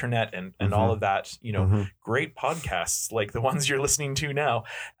the internet and all of that, great podcasts like the ones you're listening to now,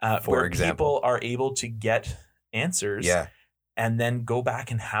 where people are able to get answers and then go back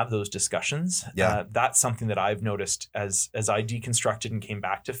and have those discussions. That's something that I've noticed as I deconstructed and came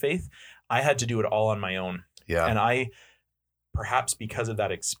back to faith. I had to do it all on my own. And I, perhaps because of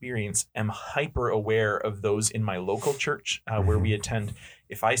that experience, am hyper aware of those in my local church where we attend.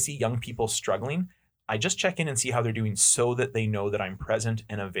 If I see young people struggling, I just check in and see how they're doing so that they know that I'm present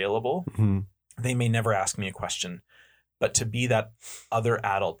and available. They may never ask me a question, but to be that other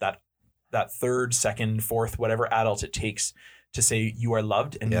adult, that third, second, fourth, whatever adult it takes to say you are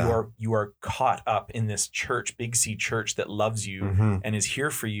loved and you are caught up in this church, Big C church that loves you and is here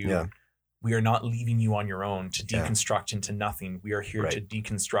for you. We are not leaving you on your own to deconstruct into nothing. We are here to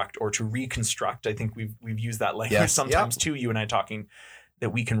deconstruct or to reconstruct. I think we've used that language sometimes too, you and I talking, that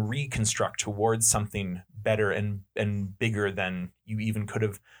we can reconstruct towards something better and bigger than you even could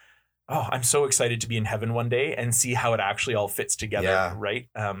have. Oh, I'm so excited to be in heaven one day and see how it actually all fits together, right?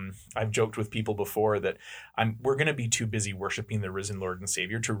 I've joked with people before that we're going to be too busy worshiping the risen Lord and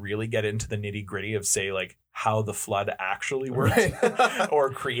Savior to really get into the nitty gritty of, say, like how the flood actually worked or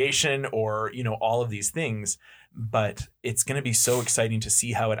creation or, all of these things. But it's going to be so exciting to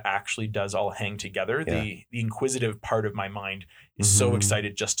see how it actually does all hang together. The inquisitive part of my mind is so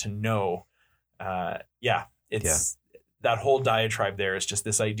excited just to know. That whole diatribe there is just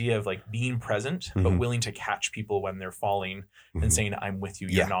this idea of like being present, but willing to catch people when they're falling and saying, I'm with you.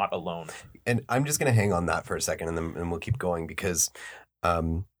 You're not alone. And I'm just going to hang on that for a second and we'll keep going because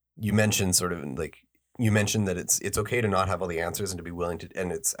you mentioned that it's okay to not have all the answers and to be willing to,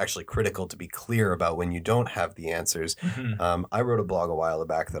 and it's actually critical to be clear about when you don't have the answers. I wrote a blog a while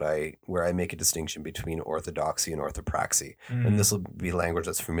back where I make a distinction between orthodoxy and orthopraxy. And this will be language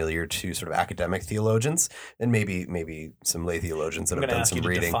that's familiar to sort of academic theologians and maybe some lay theologians that have done some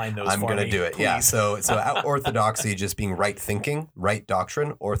reading. I'm going to do it. Please. Yeah. So orthodoxy just being right thinking, right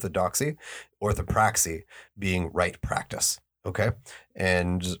doctrine, orthodoxy, orthopraxy being right practice. Okay.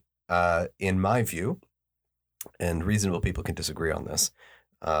 And in my view, and reasonable people can disagree on this,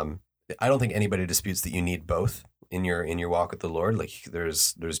 I don't think anybody disputes that you need both in your walk with the Lord. Like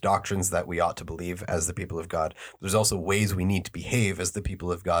there's doctrines that we ought to believe as the people of God. There's also ways we need to behave as the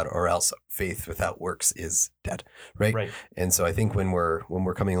people of God, or else faith without works is dead, right? And so I think when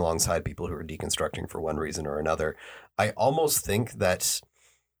we're coming alongside people who are deconstructing for one reason or another, I almost think that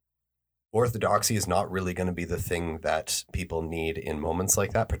orthodoxy is not really going to be the thing that people need in moments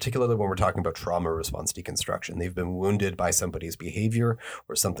like that, particularly when we're talking about trauma response deconstruction. They've been wounded by somebody's behavior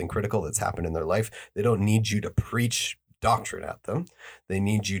or something critical that's happened in their life. They don't need you to preach doctrine at them. They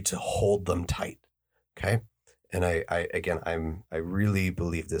need you to hold them tight. Okay. And I really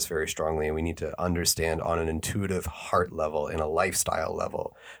believe this very strongly, and we need to understand on an intuitive heart level, in a lifestyle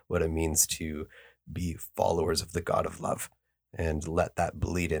level, what it means to be followers of the God of love, and let that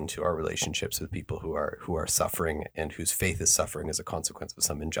bleed into our relationships with people who are suffering and whose faith is suffering as a consequence of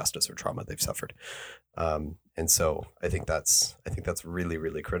some injustice or trauma they've suffered. And so I think that's really,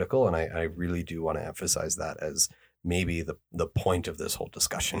 really critical, and I really do want to emphasize that as maybe the point of this whole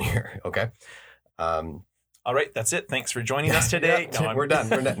discussion here. Okay. All right, that's it. Thanks for joining us today. Yeah, no, we're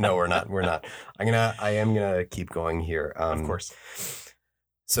done. No, we're not. I am gonna keep going here. Of course.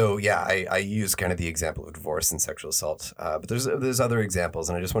 So yeah, I use kind of the example of divorce and sexual assault, but there's other examples,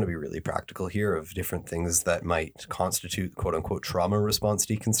 and I just want to be really practical here of different things that might constitute quote unquote trauma response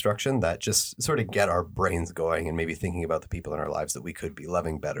deconstruction that just sort of get our brains going and maybe thinking about the people in our lives that we could be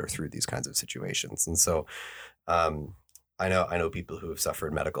loving better through these kinds of situations. And so, I know people who have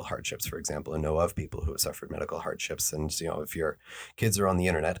suffered medical hardships, for example, and know of people who have suffered medical hardships. And, if your kids are on the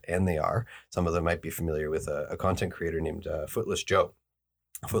internet, and they are, some of them might be familiar with a content creator named Footless Joe.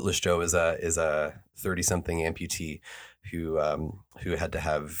 Footless Joe is a 30-something amputee who had to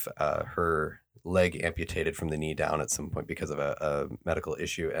have her leg amputated from the knee down at some point because of a medical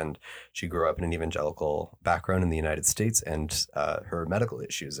issue. And she grew up in an evangelical background in the United States, and her medical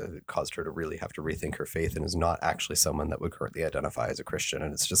issues caused her to really have to rethink her faith, and is not actually someone that would currently identify as a Christian.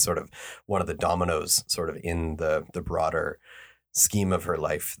 And it's just sort of one of the dominoes sort of in the broader scheme of her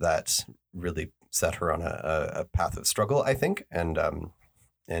life that really set her on a path of struggle, I think.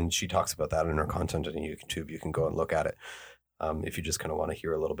 And she talks about that in her content on YouTube. You can go and look at it. If you just kind of want to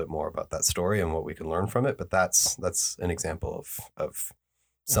hear a little bit more about that story and what we can learn from it. But that's an example of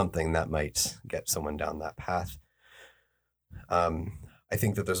something that might get someone down that path. I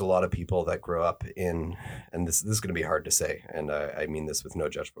think that there's a lot of people that grow up in, and this is going to be hard to say, and I mean this with no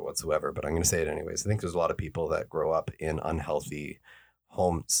judgment whatsoever, but I'm going to say it anyways. I think there's a lot of people that grow up in unhealthy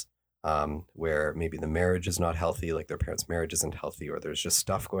homes, where maybe the marriage is not healthy, like their parents' marriage isn't healthy, or there's just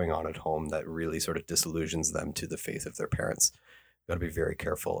stuff going on at home that really sort of disillusions them to the faith of their parents. We've got to be very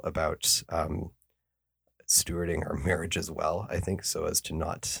careful about stewarding our marriage as well, I think, so as to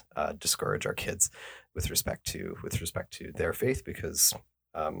not discourage our kids with respect to their faith, because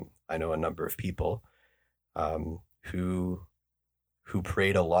I know a number of people who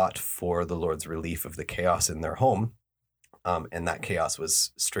prayed a lot for the Lord's relief of the chaos in their home. And that chaos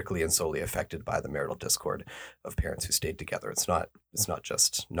was strictly and solely affected by the marital discord of parents who stayed together. It's not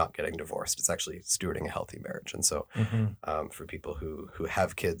just not getting divorced. It's actually stewarding a healthy marriage. And so for people who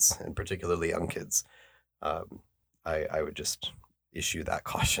have kids, and particularly young kids, I would just issue that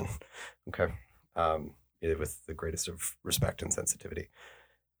caution. Okay. With the greatest of respect and sensitivity.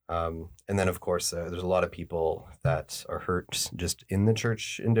 And then, of course, there's a lot of people that are hurt just in the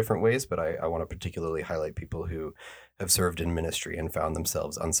church in different ways, but I want to particularly highlight people who have served in ministry and found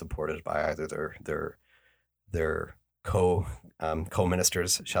themselves unsupported by either their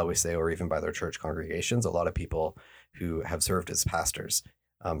co-ministers, shall we say, or even by their church congregations. A lot of people who have served as pastors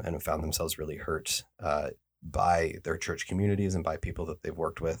and have found themselves really hurt by their church communities and by people that they've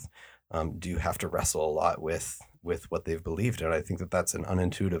worked with, do have to wrestle a lot with what they've believed. And I think that that's an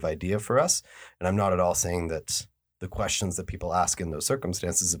unintuitive idea for us. And I'm not at all saying that the questions that people ask in those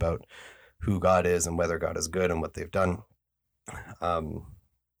circumstances about who God is and whether God is good and what they've done,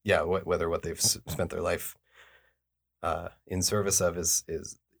 whether what they've spent their life in service of is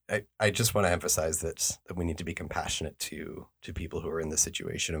I just want to emphasize that we need to be compassionate to people who are in this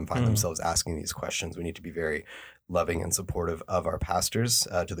situation and find themselves asking these questions. We need to be very loving and supportive of our pastors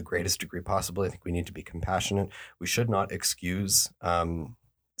to the greatest degree possible. I think we need to be compassionate. We should not excuse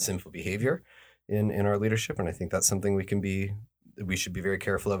sinful behavior in our leadership, and I think that's something we should be very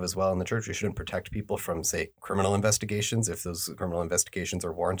careful of as well in the church. We shouldn't protect people from, say, criminal investigations if those criminal investigations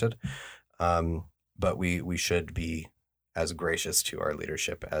are warranted, but we should be as gracious to our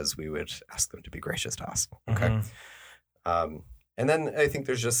leadership as we would ask them to be gracious to us. Okay. And then I think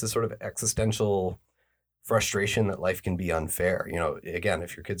there's just this sort of existential frustration that life can be unfair. Again,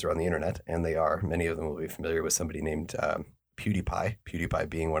 if your kids are on the internet, and they are, many of them will be familiar with somebody named PewDiePie. PewDiePie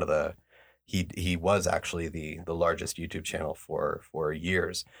being one of the, he was actually the largest YouTube channel for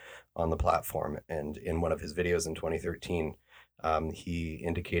years on the platform. And in one of his videos in 2013, he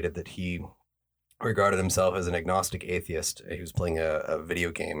indicated that he regarded himself as an agnostic atheist. He was playing a video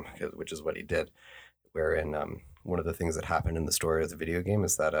game, which is what he did, wherein one of the things that happened in the story of the video game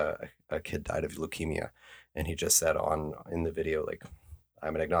is that a kid died of leukemia. And he just said in the video, like,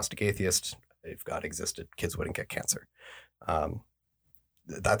 I'm an agnostic atheist. If God existed, kids wouldn't get cancer.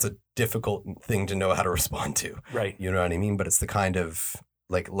 That's a difficult thing to know how to respond to. Right. You know what I mean? But it's the kind of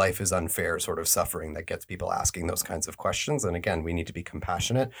like life is unfair sort of suffering that gets people asking those kinds of questions. And again, we need to be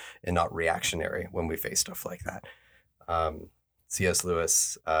compassionate and not reactionary when we face stuff like that. C.S.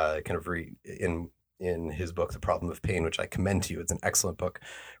 Lewis in his book, The Problem of Pain, which I commend to you, it's an excellent book,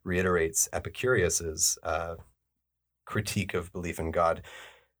 reiterates Epicurus's critique of belief in God.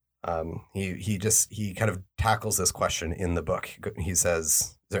 He kind of tackles this question in the book. He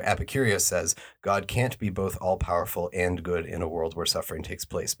says, Epicurus says, God can't be both all-powerful and good in a world where suffering takes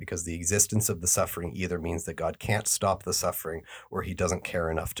place, because the existence of the suffering either means that God can't stop the suffering or he doesn't care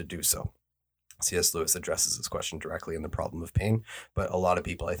enough to do so. C.S. Lewis addresses this question directly in The Problem of Pain, but a lot of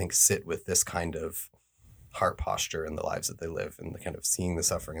people, I think, sit with this kind of heart posture in the lives that they live and the kind of seeing the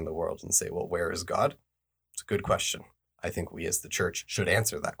suffering in the world and say, well, where is God? It's a good question. I think we as the church should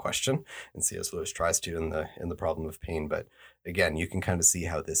answer that question, and C.S. Lewis tries to in the Problem of Pain. But again, you can kind of see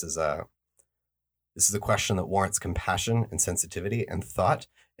how this is a question that warrants compassion and sensitivity and thought,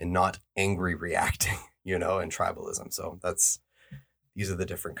 and not angry reacting, and tribalism. So these are the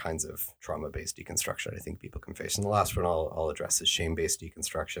different kinds of trauma-based deconstruction I think people can face. And the last one I'll address is shame-based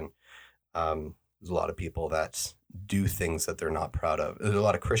deconstruction. There's a lot of people that do things that they're not proud of. There's a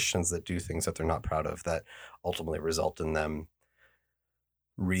lot of Christians that do things that they're not proud of that ultimately result in them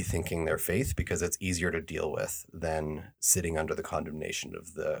rethinking their faith, because it's easier to deal with than sitting under the condemnation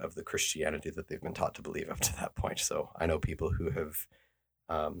of the Christianity that they've been taught to believe up to that point. So I know people who have,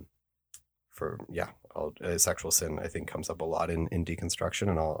 sexual sin, I think, comes up a lot in deconstruction,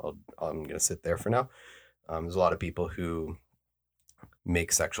 and I'm going to sit there for now. There's a lot of people who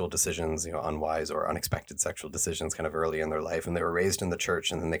make sexual decisions, unwise or unexpected sexual decisions kind of early in their life, and they were raised in the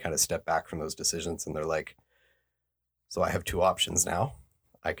church, and then they kind of step back from those decisions, and they're like, so I have two options now.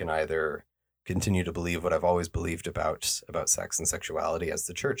 I can either continue to believe what I've always believed about sex and sexuality as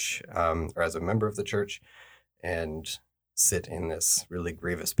the church, or as a member of the church, and sit in this really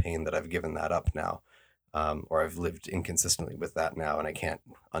grievous pain that I've given that up now, or I've lived inconsistently with that now, and I can't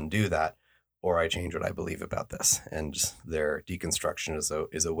undo that, or I change what I believe about this. And their deconstruction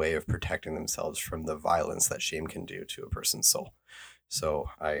is a way of protecting themselves from the violence that shame can do to a person's soul. So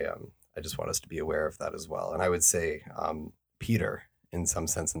I just want us to be aware of that as well. And I would say Peter, in some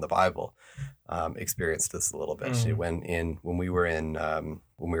sense in the Bible, experienced this a little bit. When we were at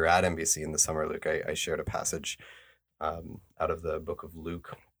NBC in the summer, Luke, I shared a passage out of the book of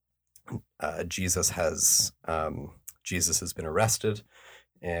Luke. Jesus has been arrested,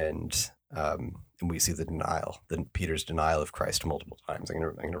 and we see Peter's denial of Christ multiple times. I'm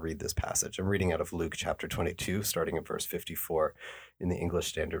going to read this passage. I'm reading out of Luke chapter 22, starting at verse 54 in the English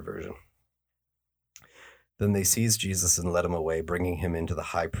Standard Version. Then they seized Jesus and led him away, bringing him into the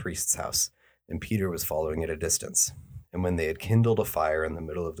high priest's house, and Peter was following at a distance. And when they had kindled a fire in the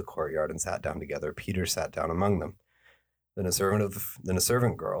middle of the courtyard and sat down together, Peter sat down among them. Then a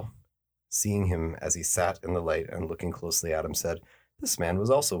servant girl, seeing him as he sat in the light and looking closely at him, said, "This man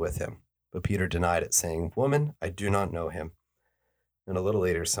was also with him." But Peter denied it, saying, "Woman, I do not know him." And a little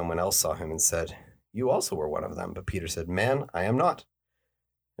later, someone else saw him and said, "You also were one of them." But Peter said, "Man, I am not."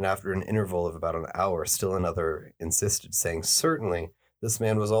 And after an interval of about an hour, still another insisted, saying, "Certainly, this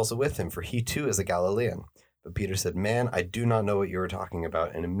man was also with him, for he too is a Galilean." But Peter said, "Man, I do not know what you are talking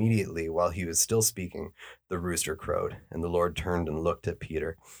about." And immediately, while he was still speaking, the rooster crowed. And the Lord turned and looked at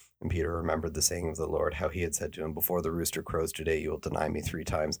Peter. And Peter remembered the saying of the Lord, how he had said to him, "Before the rooster crows today, you will deny me 3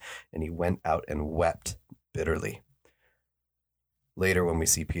 times. And he went out and wept bitterly. Later, when we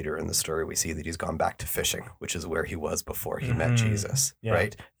see Peter in the story, we see that he's gone back to fishing, which is where he was before he met Jesus,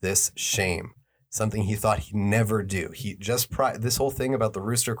 right? This shame, something he thought he'd never do. This whole thing about the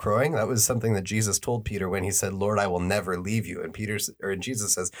rooster crowing, that was something that Jesus told Peter when he said, "Lord, I will never leave you." And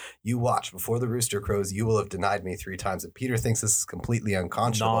Jesus says, "You watch, before the rooster crows, you will have denied me 3 times. And Peter thinks this is completely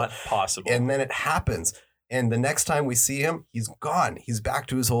unconscionable. Not possible. And then it happens. And the next time we see him, he's gone. He's back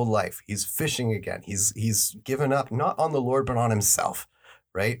to his old life. He's fishing again. He's given up, not on the Lord, but on himself,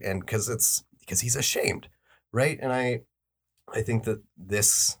 right? And because he's ashamed, right? And I think that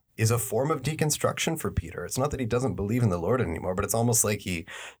this is a form of deconstruction for Peter. It's not that he doesn't believe in the Lord anymore, but it's almost like he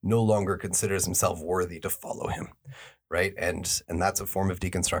no longer considers himself worthy to follow him, right? And that's a form of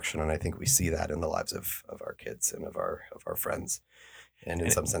deconstruction, and I think we see that in the lives of our kids and of our friends. And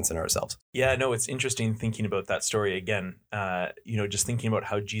in some sense in ourselves. Yeah, no, it's interesting thinking about that story again. Just thinking about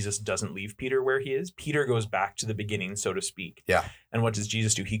how Jesus doesn't leave Peter where he is. Peter goes back to the beginning, so to speak. Yeah. And what does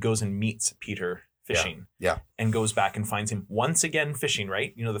Jesus do? He goes and meets Peter fishing. Yeah. And goes back and finds him once again fishing,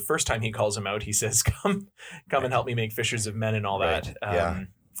 right? The first time he calls him out, he says, come and help me make fishers of men and all that.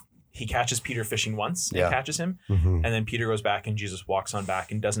 He catches Peter fishing once and catches him. Mm-hmm. And then Peter goes back and Jesus walks on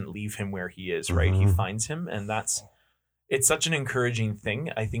back and doesn't leave him where he is, right? Mm-hmm. He finds him, and it's such an encouraging thing.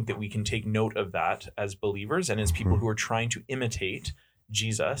 I think that we can take note of that as believers and as people who are trying to imitate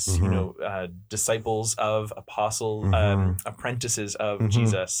Jesus, disciples of apprentices of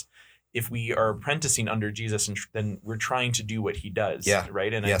Jesus. If we are apprenticing under Jesus, then we're trying to do what he does,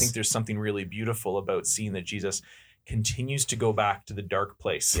 right? And I think there's something really beautiful about seeing that Jesus continues to go back to the dark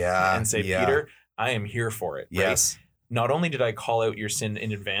place and say, Peter, I am here for it. Right? Yes. Not only did I call out your sin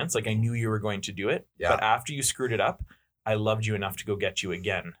in advance, like I knew you were going to do it, but after you screwed it up, I loved you enough to go get you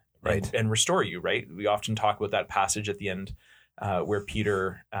again and restore you, right? We often talk about that passage at the end where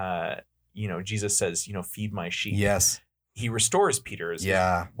Peter, Jesus says, feed my sheep. Yes. He restores Peter is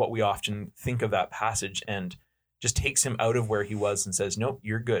what we often think of that passage, and just takes him out of where he was and says, nope,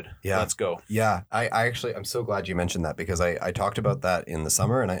 you're good. Let's go. Yeah. I'm so glad you mentioned that, because I talked about that in the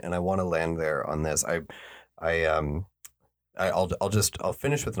summer, and I want to land there on this. I'll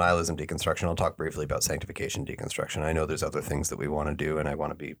finish with nihilism deconstruction. I'll talk briefly about sanctification deconstruction. I know there's other things that we want to do, and I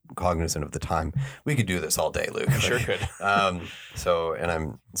want to be cognizant of the time. We could do this all day, Luke. Sure could.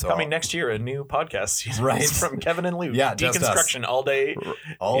 Coming next year, a new podcast season from Kevin and Luke. Yeah, deconstruction all day,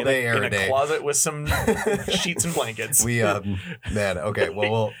 every day, in a closet with some sheets and blankets. Okay.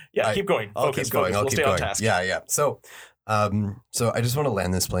 Well, keep going. I'll keep going. We'll stay on task. Yeah. So I just want to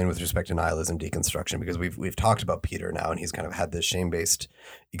land this plane with respect to nihilism deconstruction, because we've talked about Peter now, and he's kind of had this shame-based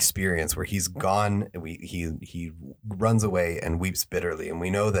experience where he's gone. He runs away and weeps bitterly, and we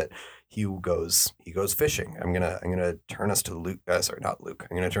know that he goes fishing. I'm gonna turn us to Luke. Not Luke.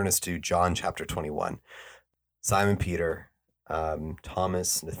 I'm gonna turn us to John chapter 21. Simon Peter,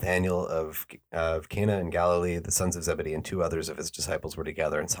 Thomas, Nathanael of Cana in Galilee, the sons of Zebedee, and two others of his disciples were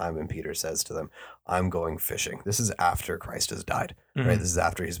together. And Simon Peter says to them, I'm going fishing. This is after Christ has died, right? This is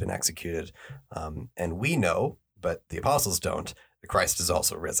after he's been executed. And we know, but the apostles don't, that Christ is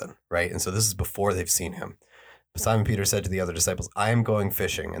also risen, right? And so this is before they've seen him. But Simon Peter said to the other disciples, I am going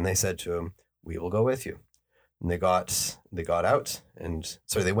fishing. And they said to him, we will go with you. And they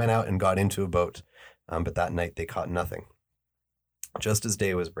went out and got into a boat. But that night they caught nothing. Just as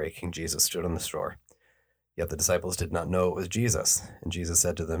day was breaking, Jesus stood on the shore. Yet the disciples did not know it was Jesus. And Jesus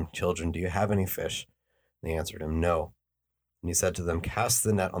said to them, Children, do you have any fish? And they answered him, No. And he said to them, Cast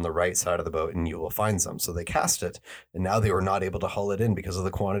the net on the right side of the boat, and you will find some. So they cast it, and now they were not able to haul it in because of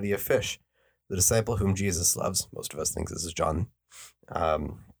the quantity of fish. The disciple whom Jesus loves, most of us think this is John,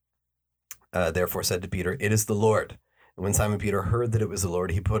 therefore said to Peter, It is the Lord. And when Simon Peter heard that it was the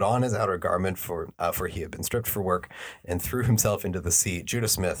Lord, he put on his outer garment, for he had been stripped for work, and threw himself into the sea. Judah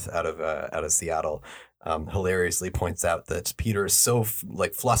Smith out of Seattle hilariously points out that Peter is so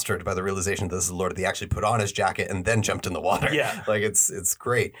flustered by the realization that this is the Lord that he actually put on his jacket and then jumped in the water. Yeah, it's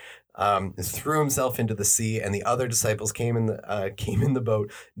great. Threw himself into the sea, and the other disciples came in the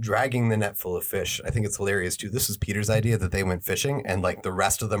boat, dragging the net full of fish. I think it's hilarious too. This was Peter's idea that they went fishing, and the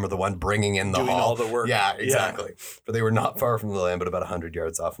rest of them are the one bringing in the doing haul. all the work. Yeah, exactly. For they were not far from the land, but about 100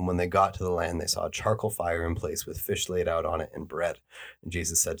 yards off. And when they got to the land, they saw a charcoal fire in place with fish laid out on it and bread. And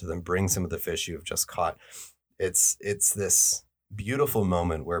Jesus said to them, Bring some of the fish you have just caught. It's this beautiful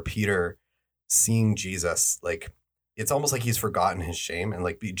moment where Peter, seeing Jesus, it's almost like he's forgotten his shame,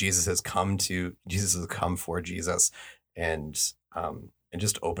 and Jesus has come for Jesus, and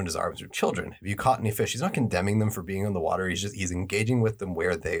just opened his arms. Children, have you caught any fish? He's not condemning them for being on the water. He's engaging with them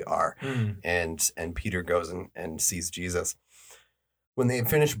where they are. And Peter goes and sees Jesus. When they had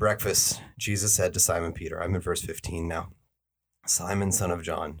finished breakfast, Jesus said to Simon Peter, I'm in verse 15 now, Simon, son of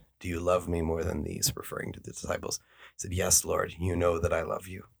John, do you love me more than these? Referring to the disciples. He said, Yes, Lord, you know that I love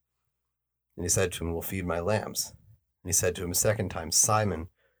you. And he said to him, Well, feed my lambs. And he said to him a second time, Simon,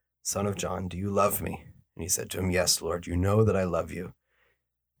 son of John, do you love me? And he said to him, Yes, Lord, you know that I love you.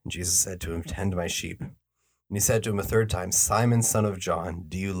 And Jesus said to him, Tend my sheep. And he said to him a third time, Simon, son of John,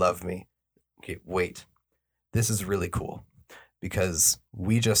 do you love me? Okay, wait. This is really cool, because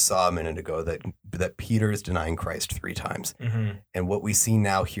we just saw a minute ago that Peter is denying Christ 3 times. And what we see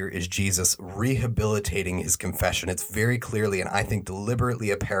now here is Jesus rehabilitating his confession. It's very clearly, and I think deliberately,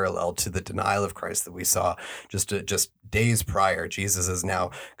 a parallel to the denial of Christ that we saw just days prior. Jesus is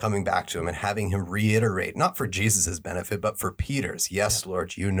now coming back to him and having him reiterate, not for Jesus's benefit, but for Peter's. Yes,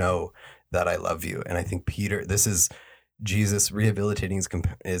 Lord, you know that I love you. And I think this is Jesus rehabilitating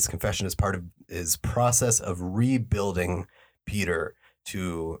his confession as part of his process of rebuilding Peter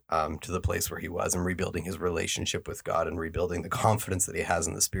to the place where he was, and rebuilding his relationship with God, and rebuilding the confidence that he has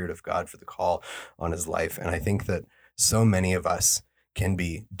in the Spirit of God for the call on his life. And I think that so many of us can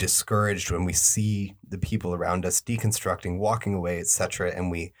be discouraged when we see the people around us deconstructing, walking away, etc.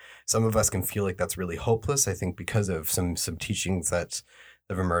 And some of us can feel like that's really hopeless. I think because of some teachings that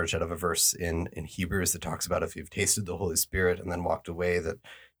have emerged out of a verse in Hebrews that talks about if you've tasted the Holy Spirit and then walked away, that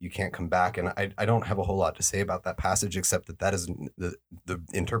you can't come back. And I don't have a whole lot to say about that passage, except that is the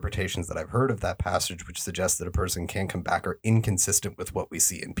interpretations that I've heard of that passage, which suggests that a person can come back, are inconsistent with what we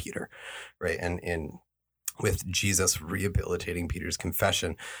see in Peter, right? And with Jesus rehabilitating Peter's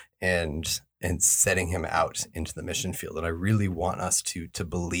confession and setting him out into the mission field. And I really want us to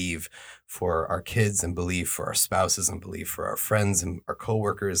believe for our kids, and believe for our spouses, and believe for our friends and our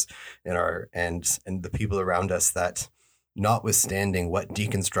coworkers and the people around us, that notwithstanding what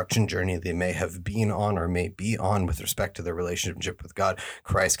deconstruction journey they may have been on or may be on with respect to their relationship with God,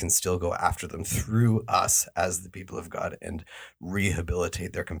 Christ can still go after them through us as the people of God and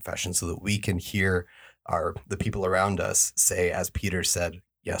rehabilitate their confession, so that we can hear the people around us say, as Peter said,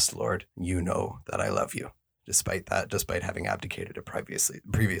 "Yes, Lord, you know that I love you," despite having abdicated it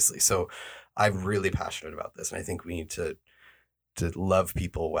previously. So I'm really passionate about this. And I think we need to love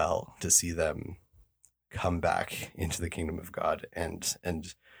people well, to see them come back into the kingdom of God and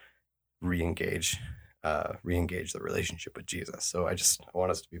re-engage the relationship with Jesus. So I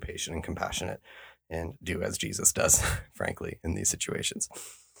want us to be patient and compassionate and do as Jesus does, frankly, in these situations.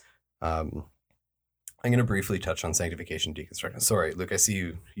 I'm going to briefly touch on sanctification deconstruction. Sorry, Luke, I see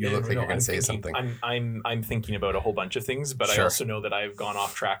you look like you're going to say something. I'm thinking about a whole bunch of things, but sure. I also know that I've gone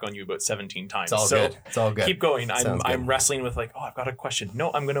off track on you about 17 times. It's all good. Keep going. I'm wrestling with I've got a question.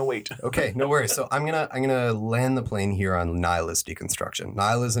 No, I'm going to wait. Okay, no worries. So I'm going to land the plane here on nihilist deconstruction.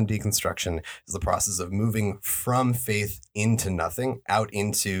 Nihilism deconstruction is the process of moving from faith into nothing, out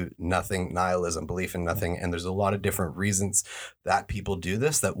into nothing, nihilism, belief in nothing. And there's a lot of different reasons that people do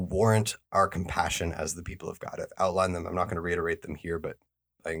this that warrant our compassion as the people of God. I've outlined them. I'm not going to reiterate them here, but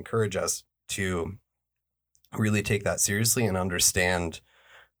I encourage us to really take that seriously and understand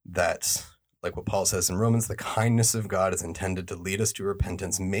that, like what Paul says in Romans, the kindness of God is intended to lead us to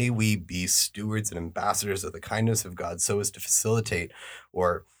repentance. May we be stewards and ambassadors of the kindness of God, so as to facilitate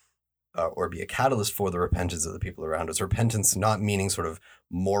or be a catalyst for the repentance of the people around us. Repentance not meaning sort of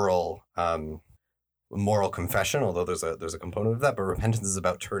moral confession, although there's a component of that, but repentance is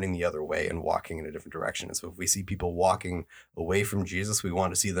about turning the other way and walking in a different direction. And so if we see people walking away from Jesus, we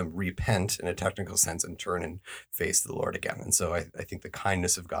want to see them repent in a technical sense and turn and face the Lord again. And so I think the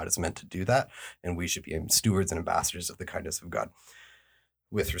kindness of God is meant to do that, and we should be stewards and ambassadors of the kindness of God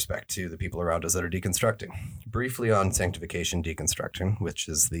with respect to the people around us that are deconstructing. Briefly on sanctification deconstruction, which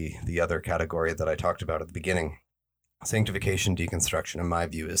is the other category that I talked about at the beginning. Sanctification deconstruction, in my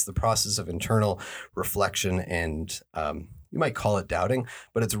view, is the process of internal reflection and you might call it doubting,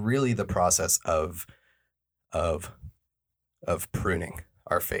 but it's really the process of pruning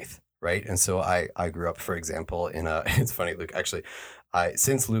our faith, right? And so I grew up, for example, it's funny, Luke, actually,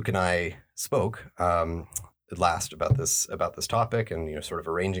 since Luke and I spoke last about this topic and sort of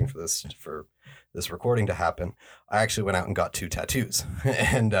arranging for this recording to happen, I actually went out and got 2 tattoos,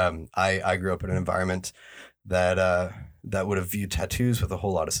 and I grew up in an environment that would have viewed tattoos with a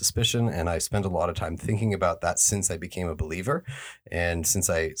whole lot of suspicion. And I spent a lot of time thinking about that since I became a believer. And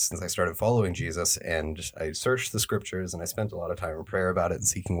since I started following Jesus, and I searched the scriptures, and I spent a lot of time in prayer about it and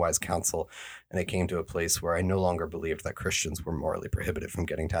seeking wise counsel. And I came to a place where I no longer believed that Christians were morally prohibited from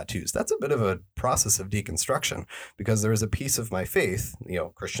getting tattoos. That's a bit of a process of deconstruction, because there is a piece of my faith,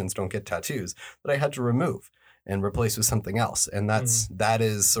 Christians don't get tattoos, that I had to remove and replace with something else. And that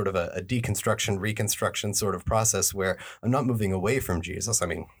is sort of a deconstruction, reconstruction sort of process where I'm not moving away from Jesus. I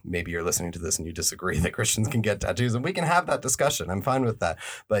mean, maybe you're listening to this and you disagree that Christians can get tattoos, and we can have that discussion. I'm fine with that.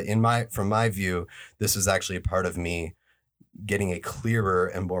 But from my view, this is actually a part of me getting a clearer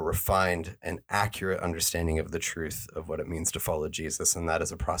and more refined and accurate understanding of the truth of what it means to follow Jesus. And that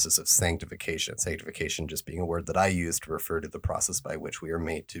is a process of sanctification. Sanctification just being a word that I use to refer to the process by which we are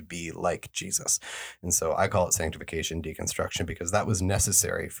made to be like Jesus. And so I call it sanctification deconstruction, because that was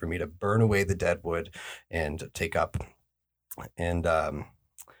necessary for me to burn away the dead wood and take up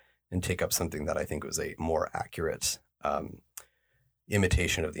something that I think was a more accurate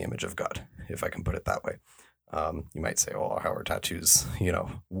imitation of the image of God, if I can put it that way. You might say, "Oh, how are tattoos,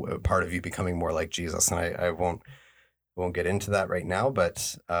 part of you becoming more like Jesus?" And I won't get into that right now,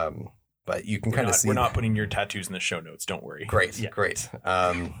 but you can kind of see. We're not putting your tattoos in the show notes. Don't worry. Great, yeah. Great.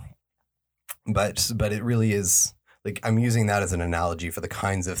 But it really is, like, I'm using that as an analogy for the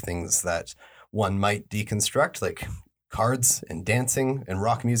kinds of things that one might deconstruct, like cards and dancing and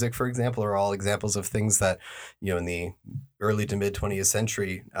rock music, for example, are all examples of things that, in the early to mid 20th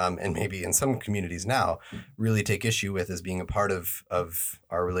century, and maybe in some communities now, really take issue with as being a part of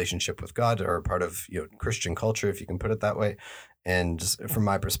our relationship with God, or a part of Christian culture, if you can put it that way. And from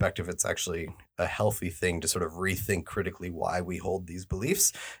my perspective, it's actually a healthy thing to sort of rethink critically why we hold these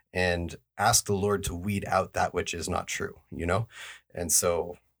beliefs and ask the Lord to weed out that which is not true, you know? And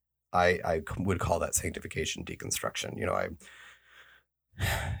so I would call that sanctification deconstruction. You know,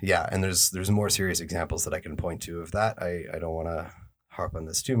 and there's more serious examples that I can point to of that. I don't want to harp on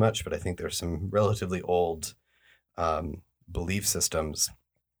this too much, but I think there's some relatively old belief systems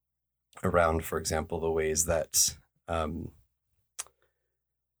around, for example, the ways that I'm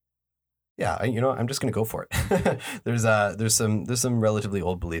just going to go for it. There's some relatively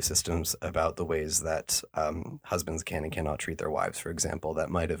old belief systems about the ways that husbands can and cannot treat their wives, for example, that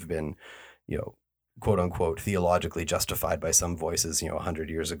might have been, you know, quote unquote, theologically justified by some voices, you know, 100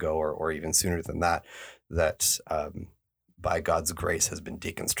 years ago or even sooner than that, by God's grace has been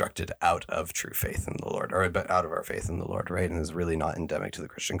deconstructed out of true faith in the Lord, or out of our faith in the Lord, right? And is really not endemic to the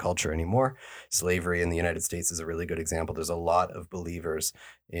Christian culture anymore. Slavery in the United States is a really good example. There's a lot of believers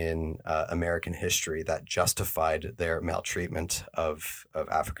in American history that justified their maltreatment of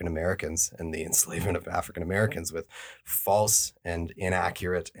African Americans and the enslavement of African Americans with false and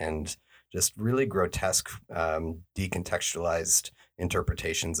inaccurate and just really grotesque, decontextualized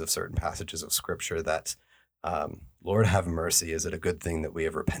interpretations of certain passages of Scripture that Lord have mercy. Is it a good thing that we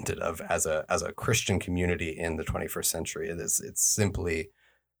have repented of as a Christian community in the 21st century? It's simply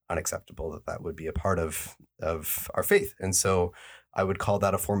unacceptable that would be a part of our faith. And so I would call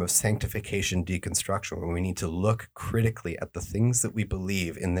that a form of sanctification deconstruction, where we need to look critically at the things that we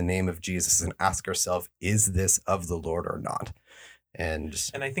believe in the name of Jesus and ask ourselves, is this of the Lord or not? And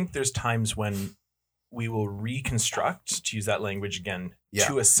I think there's times when we will reconstruct, to use that language again,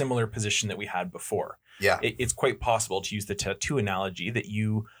 to a similar position that we had before. Yeah. It's quite possible, to use the tattoo analogy, that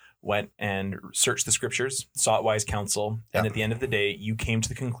you went and searched the scriptures, sought wise counsel, and at the end of the day, you came to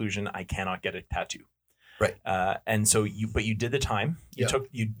the conclusion, I cannot get a tattoo. Right. And so you did the time, you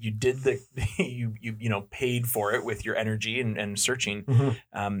paid for it with your energy and searching.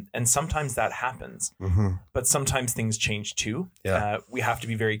 Mm-hmm. And sometimes that happens, but sometimes things change too. Yeah. We have to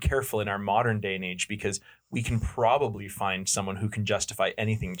be very careful in our modern day and age, because we can probably find someone who can justify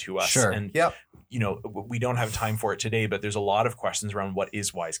anything to us. Sure. And, we don't have time for it today, but there's a lot of questions around what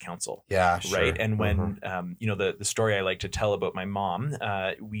is wise counsel. Yeah. Sure. Right. And when, the story I like to tell about my mom,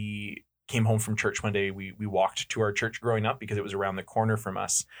 we came home from church one day. We walked to our church growing up because it was around the corner from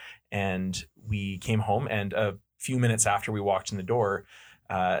us. And we came home, and a few minutes after we walked in the door,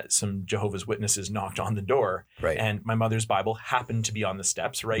 some Jehovah's Witnesses knocked on the door. Right. And my mother's Bible happened to be on the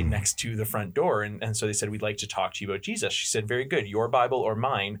steps right next to the front door. And so they said, we'd like to talk to you about Jesus. She said, very good. Your Bible or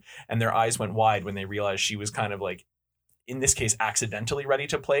mine? And their eyes went wide when they realized she was kind of like, in this case, accidentally ready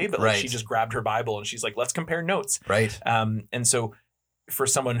to play, but like she just grabbed her Bible and she's like, let's compare notes. Right. And so for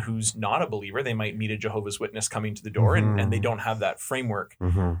someone who's not a believer, they might meet a Jehovah's Witness coming to the door and they don't have that framework.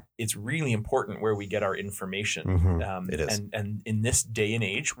 It's really important where we get our information. It is. And in this day and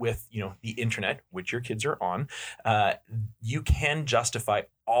age with, the internet, which your kids are on, you can justify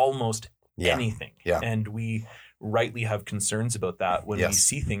almost anything. Yeah. And we rightly have concerns about that when we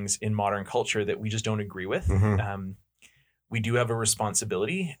see things in modern culture that we just don't agree with. We do have a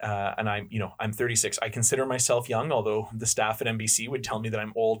responsibility, and I'm 36. I consider myself young, although the staff at NBC would tell me that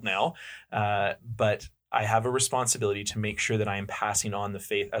I'm old now. But I have a responsibility to make sure that I am passing on the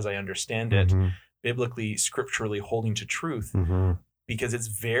faith as I understand it, biblically, scripturally, holding to truth, because it's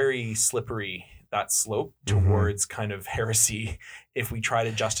very slippery, that slope towards kind of heresy if we try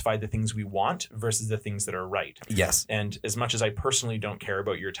to justify the things we want versus the things that are right. Yes. And as much as I personally don't care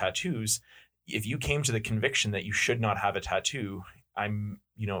about your tattoos, if you came to the conviction that you should not have a tattoo,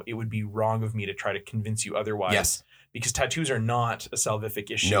 it would be wrong of me to try to convince you otherwise. Yes. Because tattoos are not a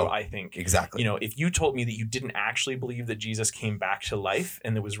salvific issue, I think. Exactly. If you told me that you didn't actually believe that Jesus came back to life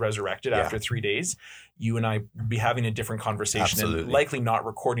and that was resurrected after 3 days, you and I would be having a different conversation and likely not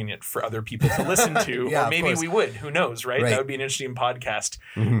recording it for other people to listen to. Or maybe we would. Who knows, right? That would be an interesting podcast.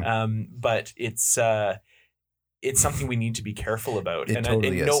 But it's something we need to be careful about. And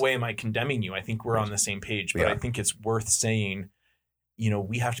totally in no way am I condemning you. I think we're on the same page, but I think it's worth saying,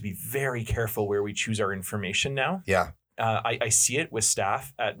 we have to be very careful where we choose our information now. Yeah. I see it with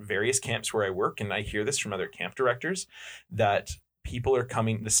staff at various camps where I work, and I hear this from other camp directors, that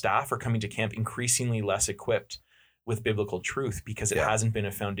the staff are coming to camp increasingly less equipped with biblical truth because it hasn't been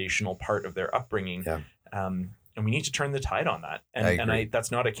a foundational part of their upbringing. Yeah. And we need to turn the tide on that. And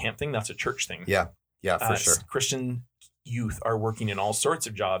that's not a camp thing, that's a church thing. Yeah. Yeah, for sure. Christian youth are working in all sorts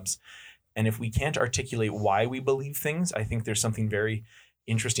of jobs. And if we can't articulate why we believe things, I think there's something very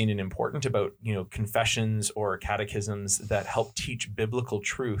interesting and important about, confessions or catechisms that help teach biblical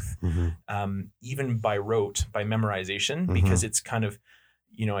truth, even by rote, by memorization, because it's kind of,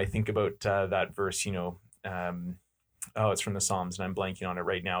 I think about that verse, it's from the Psalms and I'm blanking on it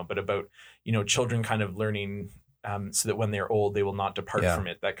right now, but about, children kind of learning so that when they're old, they will not depart from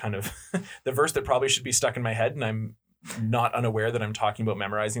it. That kind of the verse that probably should be stuck in my head, and I'm not unaware that I'm talking about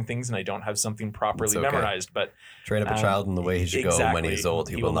memorizing things and I don't have something properly memorized, but train up a child in the way he should go, and when he's old,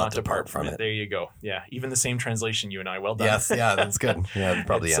 he will not depart from it. There you go. Yeah. Even the same translation, you and I, well done. Yes. Yeah, that's good. Yeah,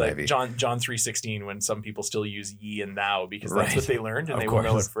 probably it's NIV. Like John 3:16, when some people still use ye and thou because that's what they learned and they will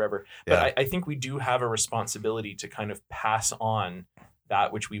know it forever. But I think we do have a responsibility to kind of pass on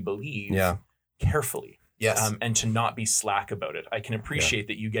that which we believe carefully. Yes. And to not be slack about it. I can appreciate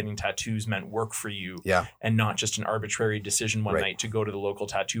that you getting tattoos meant work for you, and not just an arbitrary decision one night to go to the local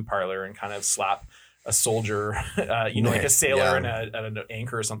tattoo parlor and kind of slap a soldier, like a sailor and an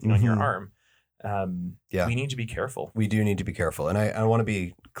anchor or something on your arm. We need to be careful. We do need to be careful. And I want to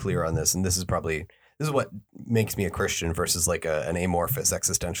be clear on this. And this is what makes me a Christian versus like an amorphous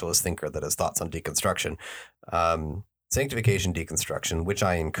existentialist thinker that has thoughts on deconstruction. Sanctification deconstruction, which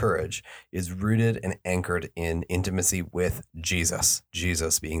I encourage, is rooted and anchored in intimacy with Jesus.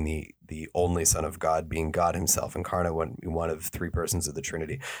 Jesus being the only Son of God, being God himself, incarnate, one of three persons of the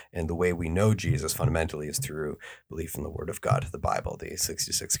Trinity. And the way we know Jesus fundamentally is through belief in the Word of God, the Bible, the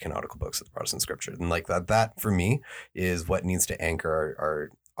 66 canonical books of the Protestant Scripture. And like that for me is what needs to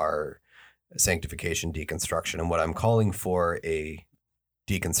anchor our sanctification deconstruction. And what I'm calling for a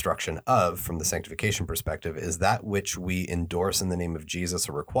deconstruction of, from the sanctification perspective, is that which we endorse in the name of Jesus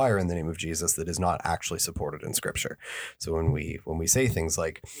or require in the name of Jesus that is not actually supported in Scripture. So when we say things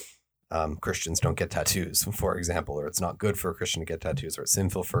like Christians don't get tattoos, for example, or it's not good for a Christian to get tattoos, or it's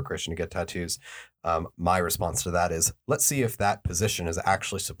sinful for a Christian to get tattoos, my response to that is, let's see if that position is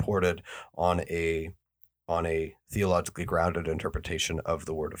actually supported on a theologically grounded interpretation of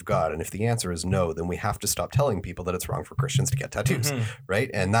the Word of God. And if the answer is no, then we have to stop telling people that it's wrong for Christians to get tattoos, right?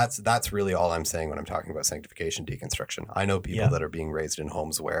 And that's really all I'm saying when I'm talking about sanctification deconstruction. I know people that are being raised in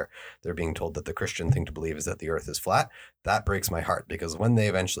homes where they're being told that the Christian thing to believe is that the earth is flat. That breaks my heart, because when they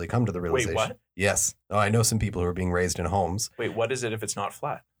eventually come to the realization... Wait, what? Yes. Oh, I know some people who are being raised in homes. Wait, what is it if it's not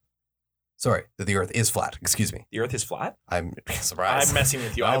flat? Sorry, that the earth is flat. Excuse me. The earth is flat? I'm surprised. I'm messing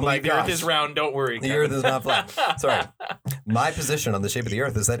with you. I believe the earth is round. Don't worry. The earth is not flat. Sorry. My position on the shape of the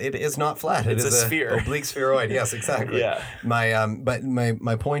earth is that it is not flat. It's is a sphere. Oblique spheroid. Yes, exactly. Yeah. But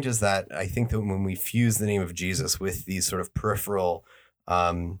my point is that I think that when we fuse the name of Jesus with these sort of peripheral,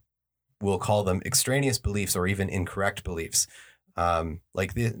 we'll call them extraneous beliefs or even incorrect beliefs,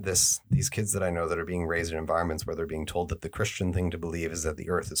 like these kids that I know that are being raised in environments where they're being told that the Christian thing to believe is that the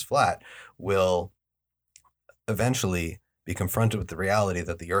earth is flat, will eventually be confronted with the reality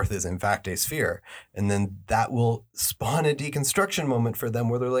that the earth is in fact a sphere. And then that will spawn a deconstruction moment for them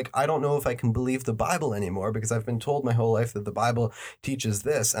where they're like, I don't know if I can believe the Bible anymore because I've been told my whole life that the Bible teaches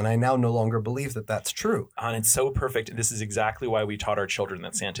this, and I now no longer believe that that's true. And it's so perfect. This is exactly why we taught our children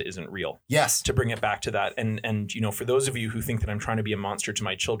that Santa isn't real. Yes. To bring it back to that. And for those of you who think that I'm trying to be a monster to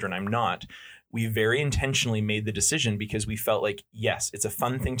my children, I'm not. We very intentionally made the decision because we felt like, yes, it's a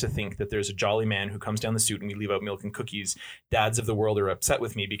fun thing to think that there's a jolly man who comes down the street and we leave out milk and cookies. Dads of the world are upset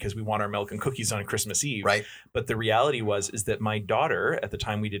with me because we want our milk and cookies on Christmas Eve. Right. But the reality is that my daughter, at the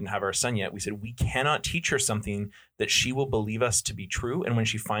time we didn't have our son yet, we said we cannot teach her something that she will believe us to be true. And when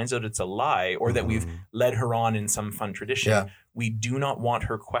she finds out it's a lie, or that we've led her on in some fun tradition, we do not want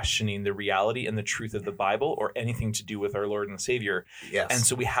her questioning the reality and the truth of the Bible or anything to do with our Lord and Savior. Yes. And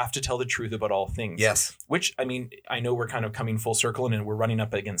so we have to tell the truth about all things. Yes. Which, I mean, I know we're kind of coming full circle and we're running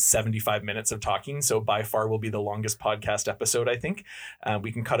up against 75 minutes of talking. So by far will be the longest podcast episode, I think.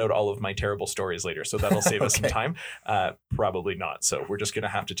 We can cut out all of my terrible stories later. So that'll save us some time. Probably not. So we're just going to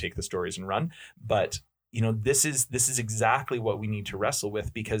have to take the stories and run. But, this is exactly what we need to wrestle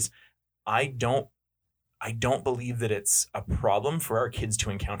with, because I don't believe that it's a problem for our kids to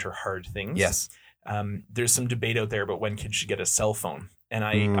encounter hard things. Yes. There's some debate out there about when kids should get a cell phone. And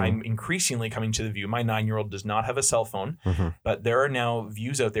I'm increasingly coming to the view, my 9-year-old does not have a cell phone, but there are now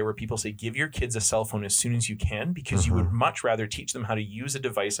views out there where people say, give your kids a cell phone as soon as you can, because you would much rather teach them how to use a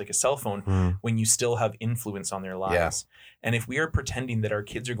device like a cell phone when you still have influence on their lives. Yeah. And if we are pretending that our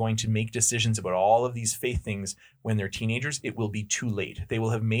kids are going to make decisions about all of these faith things when they're teenagers, it will be too late. They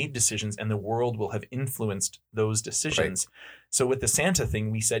will have made decisions and the world will have influenced those decisions. Right. So with the Santa thing,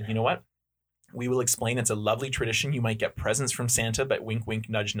 we said, you know what? We will explain it's a lovely tradition. You might get presents from Santa, but wink, wink,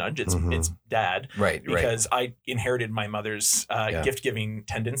 nudge, nudge. It's dad. Right. Because I inherited my mother's gift-giving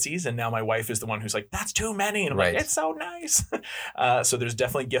tendencies. And now my wife is the one who's like, that's too many. And I'm like, it's so nice. So there's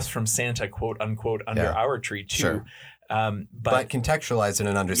definitely gifts from Santa, quote unquote, under our tree too. Sure. But contextualized in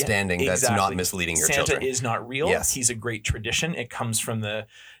an understanding that's not misleading your Santa children. is not real. Yes. He's a great tradition. It comes from the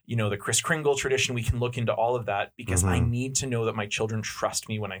Kris Kringle tradition. We can look into all of that because I need to know that my children trust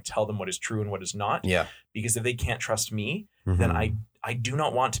me when I tell them what is true and what is not. Yeah. Because if they can't trust me, then I do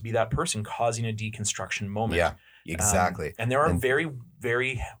not want to be that person causing a deconstruction moment. Yeah, exactly. And there are very,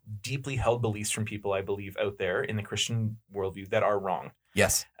 very deeply held beliefs from people, I believe, out there in the Christian worldview that are wrong.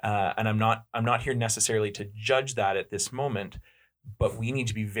 Yes. And I'm not here necessarily to judge that at this moment, but we need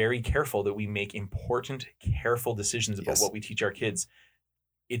to be very careful that we make important, careful decisions about what we teach our kids.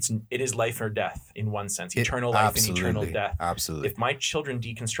 It is life or death in one sense, eternal life and eternal death. Absolutely. If my children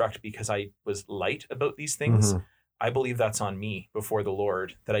deconstruct because I was light about these things, I believe that's on me before the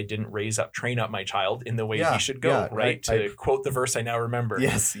Lord, that I didn't train up my child in the way he should go, right? To quote the verse I now remember.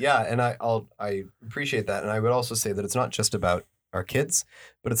 Yes. Yeah. And I appreciate that. And I would also say that it's not just about our kids,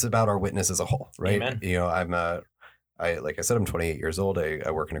 but it's about our witness as a whole, right? Amen. Like I said, I'm 28 years old.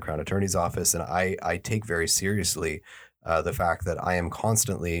 I work in a Crown Attorney's office, and I take very seriously the fact that I am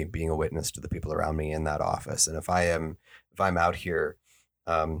constantly being a witness to the people around me in that office. And if I'm out here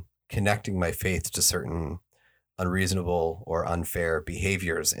connecting my faith to certain unreasonable or unfair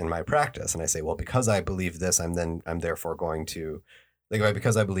behaviors in my practice, and I say, well, because I believe this, I'm therefore going to,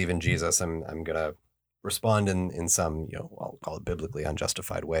 because I believe in Jesus, I'm gonna respond in some, I'll call it biblically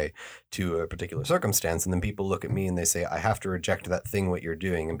unjustified way to a particular circumstance. And then people look at me and they say, I have to reject that thing, what you're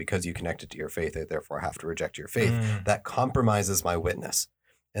doing. And because you connect it to your faith, I therefore have to reject your faith. That compromises my witness.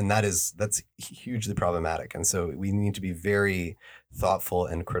 And that's hugely problematic. And so we need to be very thoughtful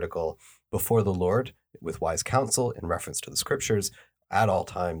and critical before the Lord with wise counsel in reference to the scriptures at all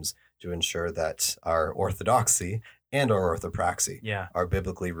times to ensure that our orthodoxy and our orthopraxy are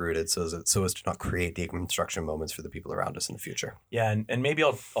biblically rooted so as to not create deconstruction moments for the people around us in the future. Yeah, and maybe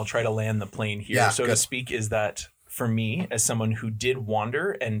I'll try to land the plane here, to speak, is that for me, as someone who did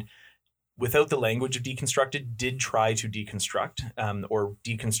wander and without the language of deconstructed, did try to deconstruct or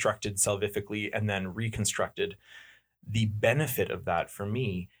deconstructed salvifically and then reconstructed, the benefit of that for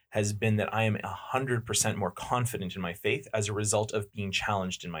me has been that I am 100% more confident in my faith as a result of being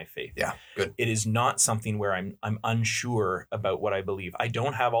challenged in my faith. Yeah, good. It is not something where I'm unsure about what I believe. I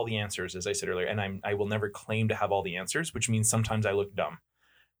don't have all the answers, as I said earlier, and I will never claim to have all the answers, which means sometimes I look dumb.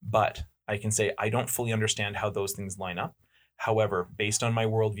 But I can say I don't fully understand how those things line up. However, based on my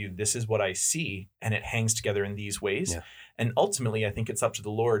worldview, this is what I see, and it hangs together in these ways. Yeah. And ultimately, I think it's up to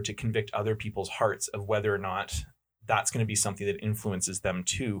the Lord to convict other people's hearts of whether or not that's going to be something that influences them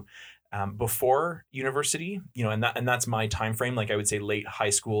too. Before university, and that's my time frame. Like I would say late high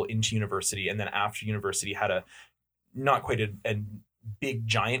school into university, and then after university had a not quite a big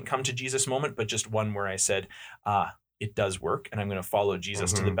giant come to Jesus moment, but just one where I said, it does work, and I'm going to follow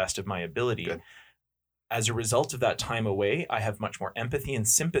Jesus to the best of my ability. Good. As a result of that time away, I have much more empathy and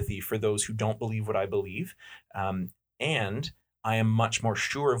sympathy for those who don't believe what I believe, and I am much more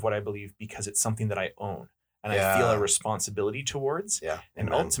sure of what I believe because it's something that I own. And I feel a responsibility towards. Yeah.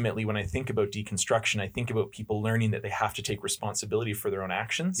 And ultimately, when I think about deconstruction, I think about people learning that they have to take responsibility for their own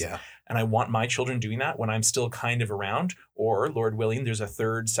actions. Yeah. And I want my children doing that when I'm still kind of around, or Lord willing, there's a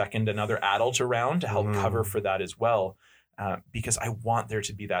third, second, another adult around to help cover for that as well. Because I want there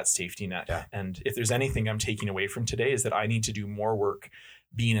to be that safety net. Yeah. And if there's anything I'm taking away from today is that I need to do more work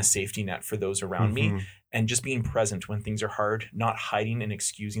being a safety net for those around me and just being present when things are hard, not hiding and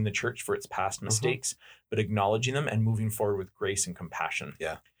excusing the church for its past mistakes, but acknowledging them and moving forward with grace and compassion.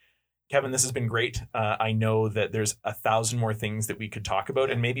 Yeah. Kevin, this has been great. I know that there's 1,000 more things that we could talk about,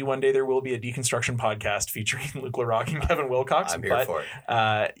 and maybe one day there will be a deconstruction podcast featuring Luke LaRock and Kevin Wilcox. I'm here for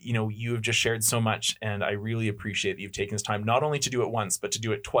it. You have just shared so much, and I really appreciate that you've taken this time not only to do it once, but to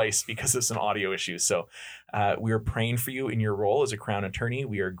do it twice because of some audio issues. So we are praying for you in your role as a Crown Attorney.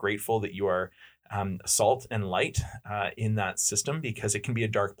 We are grateful that you are salt and light in that system because it can be a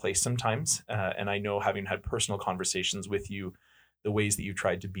dark place sometimes. And I know, having had personal conversations with you, the ways that you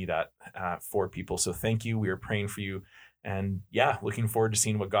tried to be that for people. So thank you. We are praying for you. And looking forward to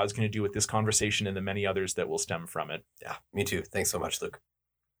seeing what God's going to do with this conversation and the many others that will stem from it. Yeah, me too. Thanks so much, Luke.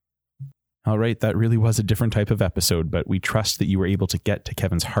 All right, that really was a different type of episode, but we trust that you were able to get to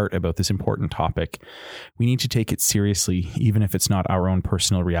Kevin's heart about this important topic. We need to take it seriously, even if it's not our own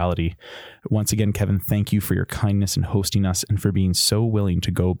personal reality. Once again, Kevin, thank you for your kindness in hosting us and for being so willing to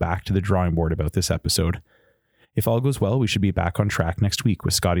go back to the drawing board about this episode. If all goes well, we should be back on track next week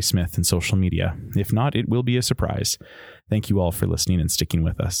with Scotty Smith and social media. If not, it will be a surprise. Thank you all for listening and sticking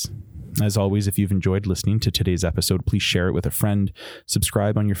with us. As always, if you've enjoyed listening to today's episode, please share it with a friend,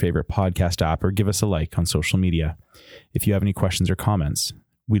 subscribe on your favorite podcast app, or give us a like on social media. If you have any questions or comments,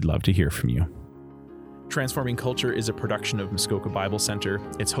 we'd love to hear from you. Transforming Culture is a production of Muskoka Bible Center.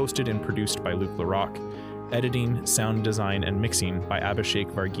 It's hosted and produced by Luke LaRock. Editing, sound design, and mixing by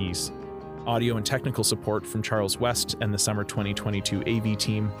Abhishek Varghese. Audio and technical support from Charles West and the Summer 2022 AV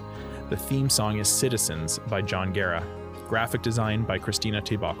team. The theme song is Citizens by John Guerra. Graphic design by Christina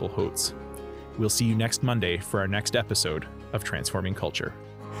Tebakel-Holtz. We'll see you next Monday for our next episode of Transforming Culture.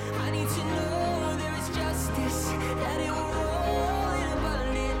 I need to know there is justice, that it will roll in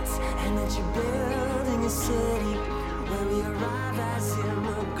abundance, and that you're building a city.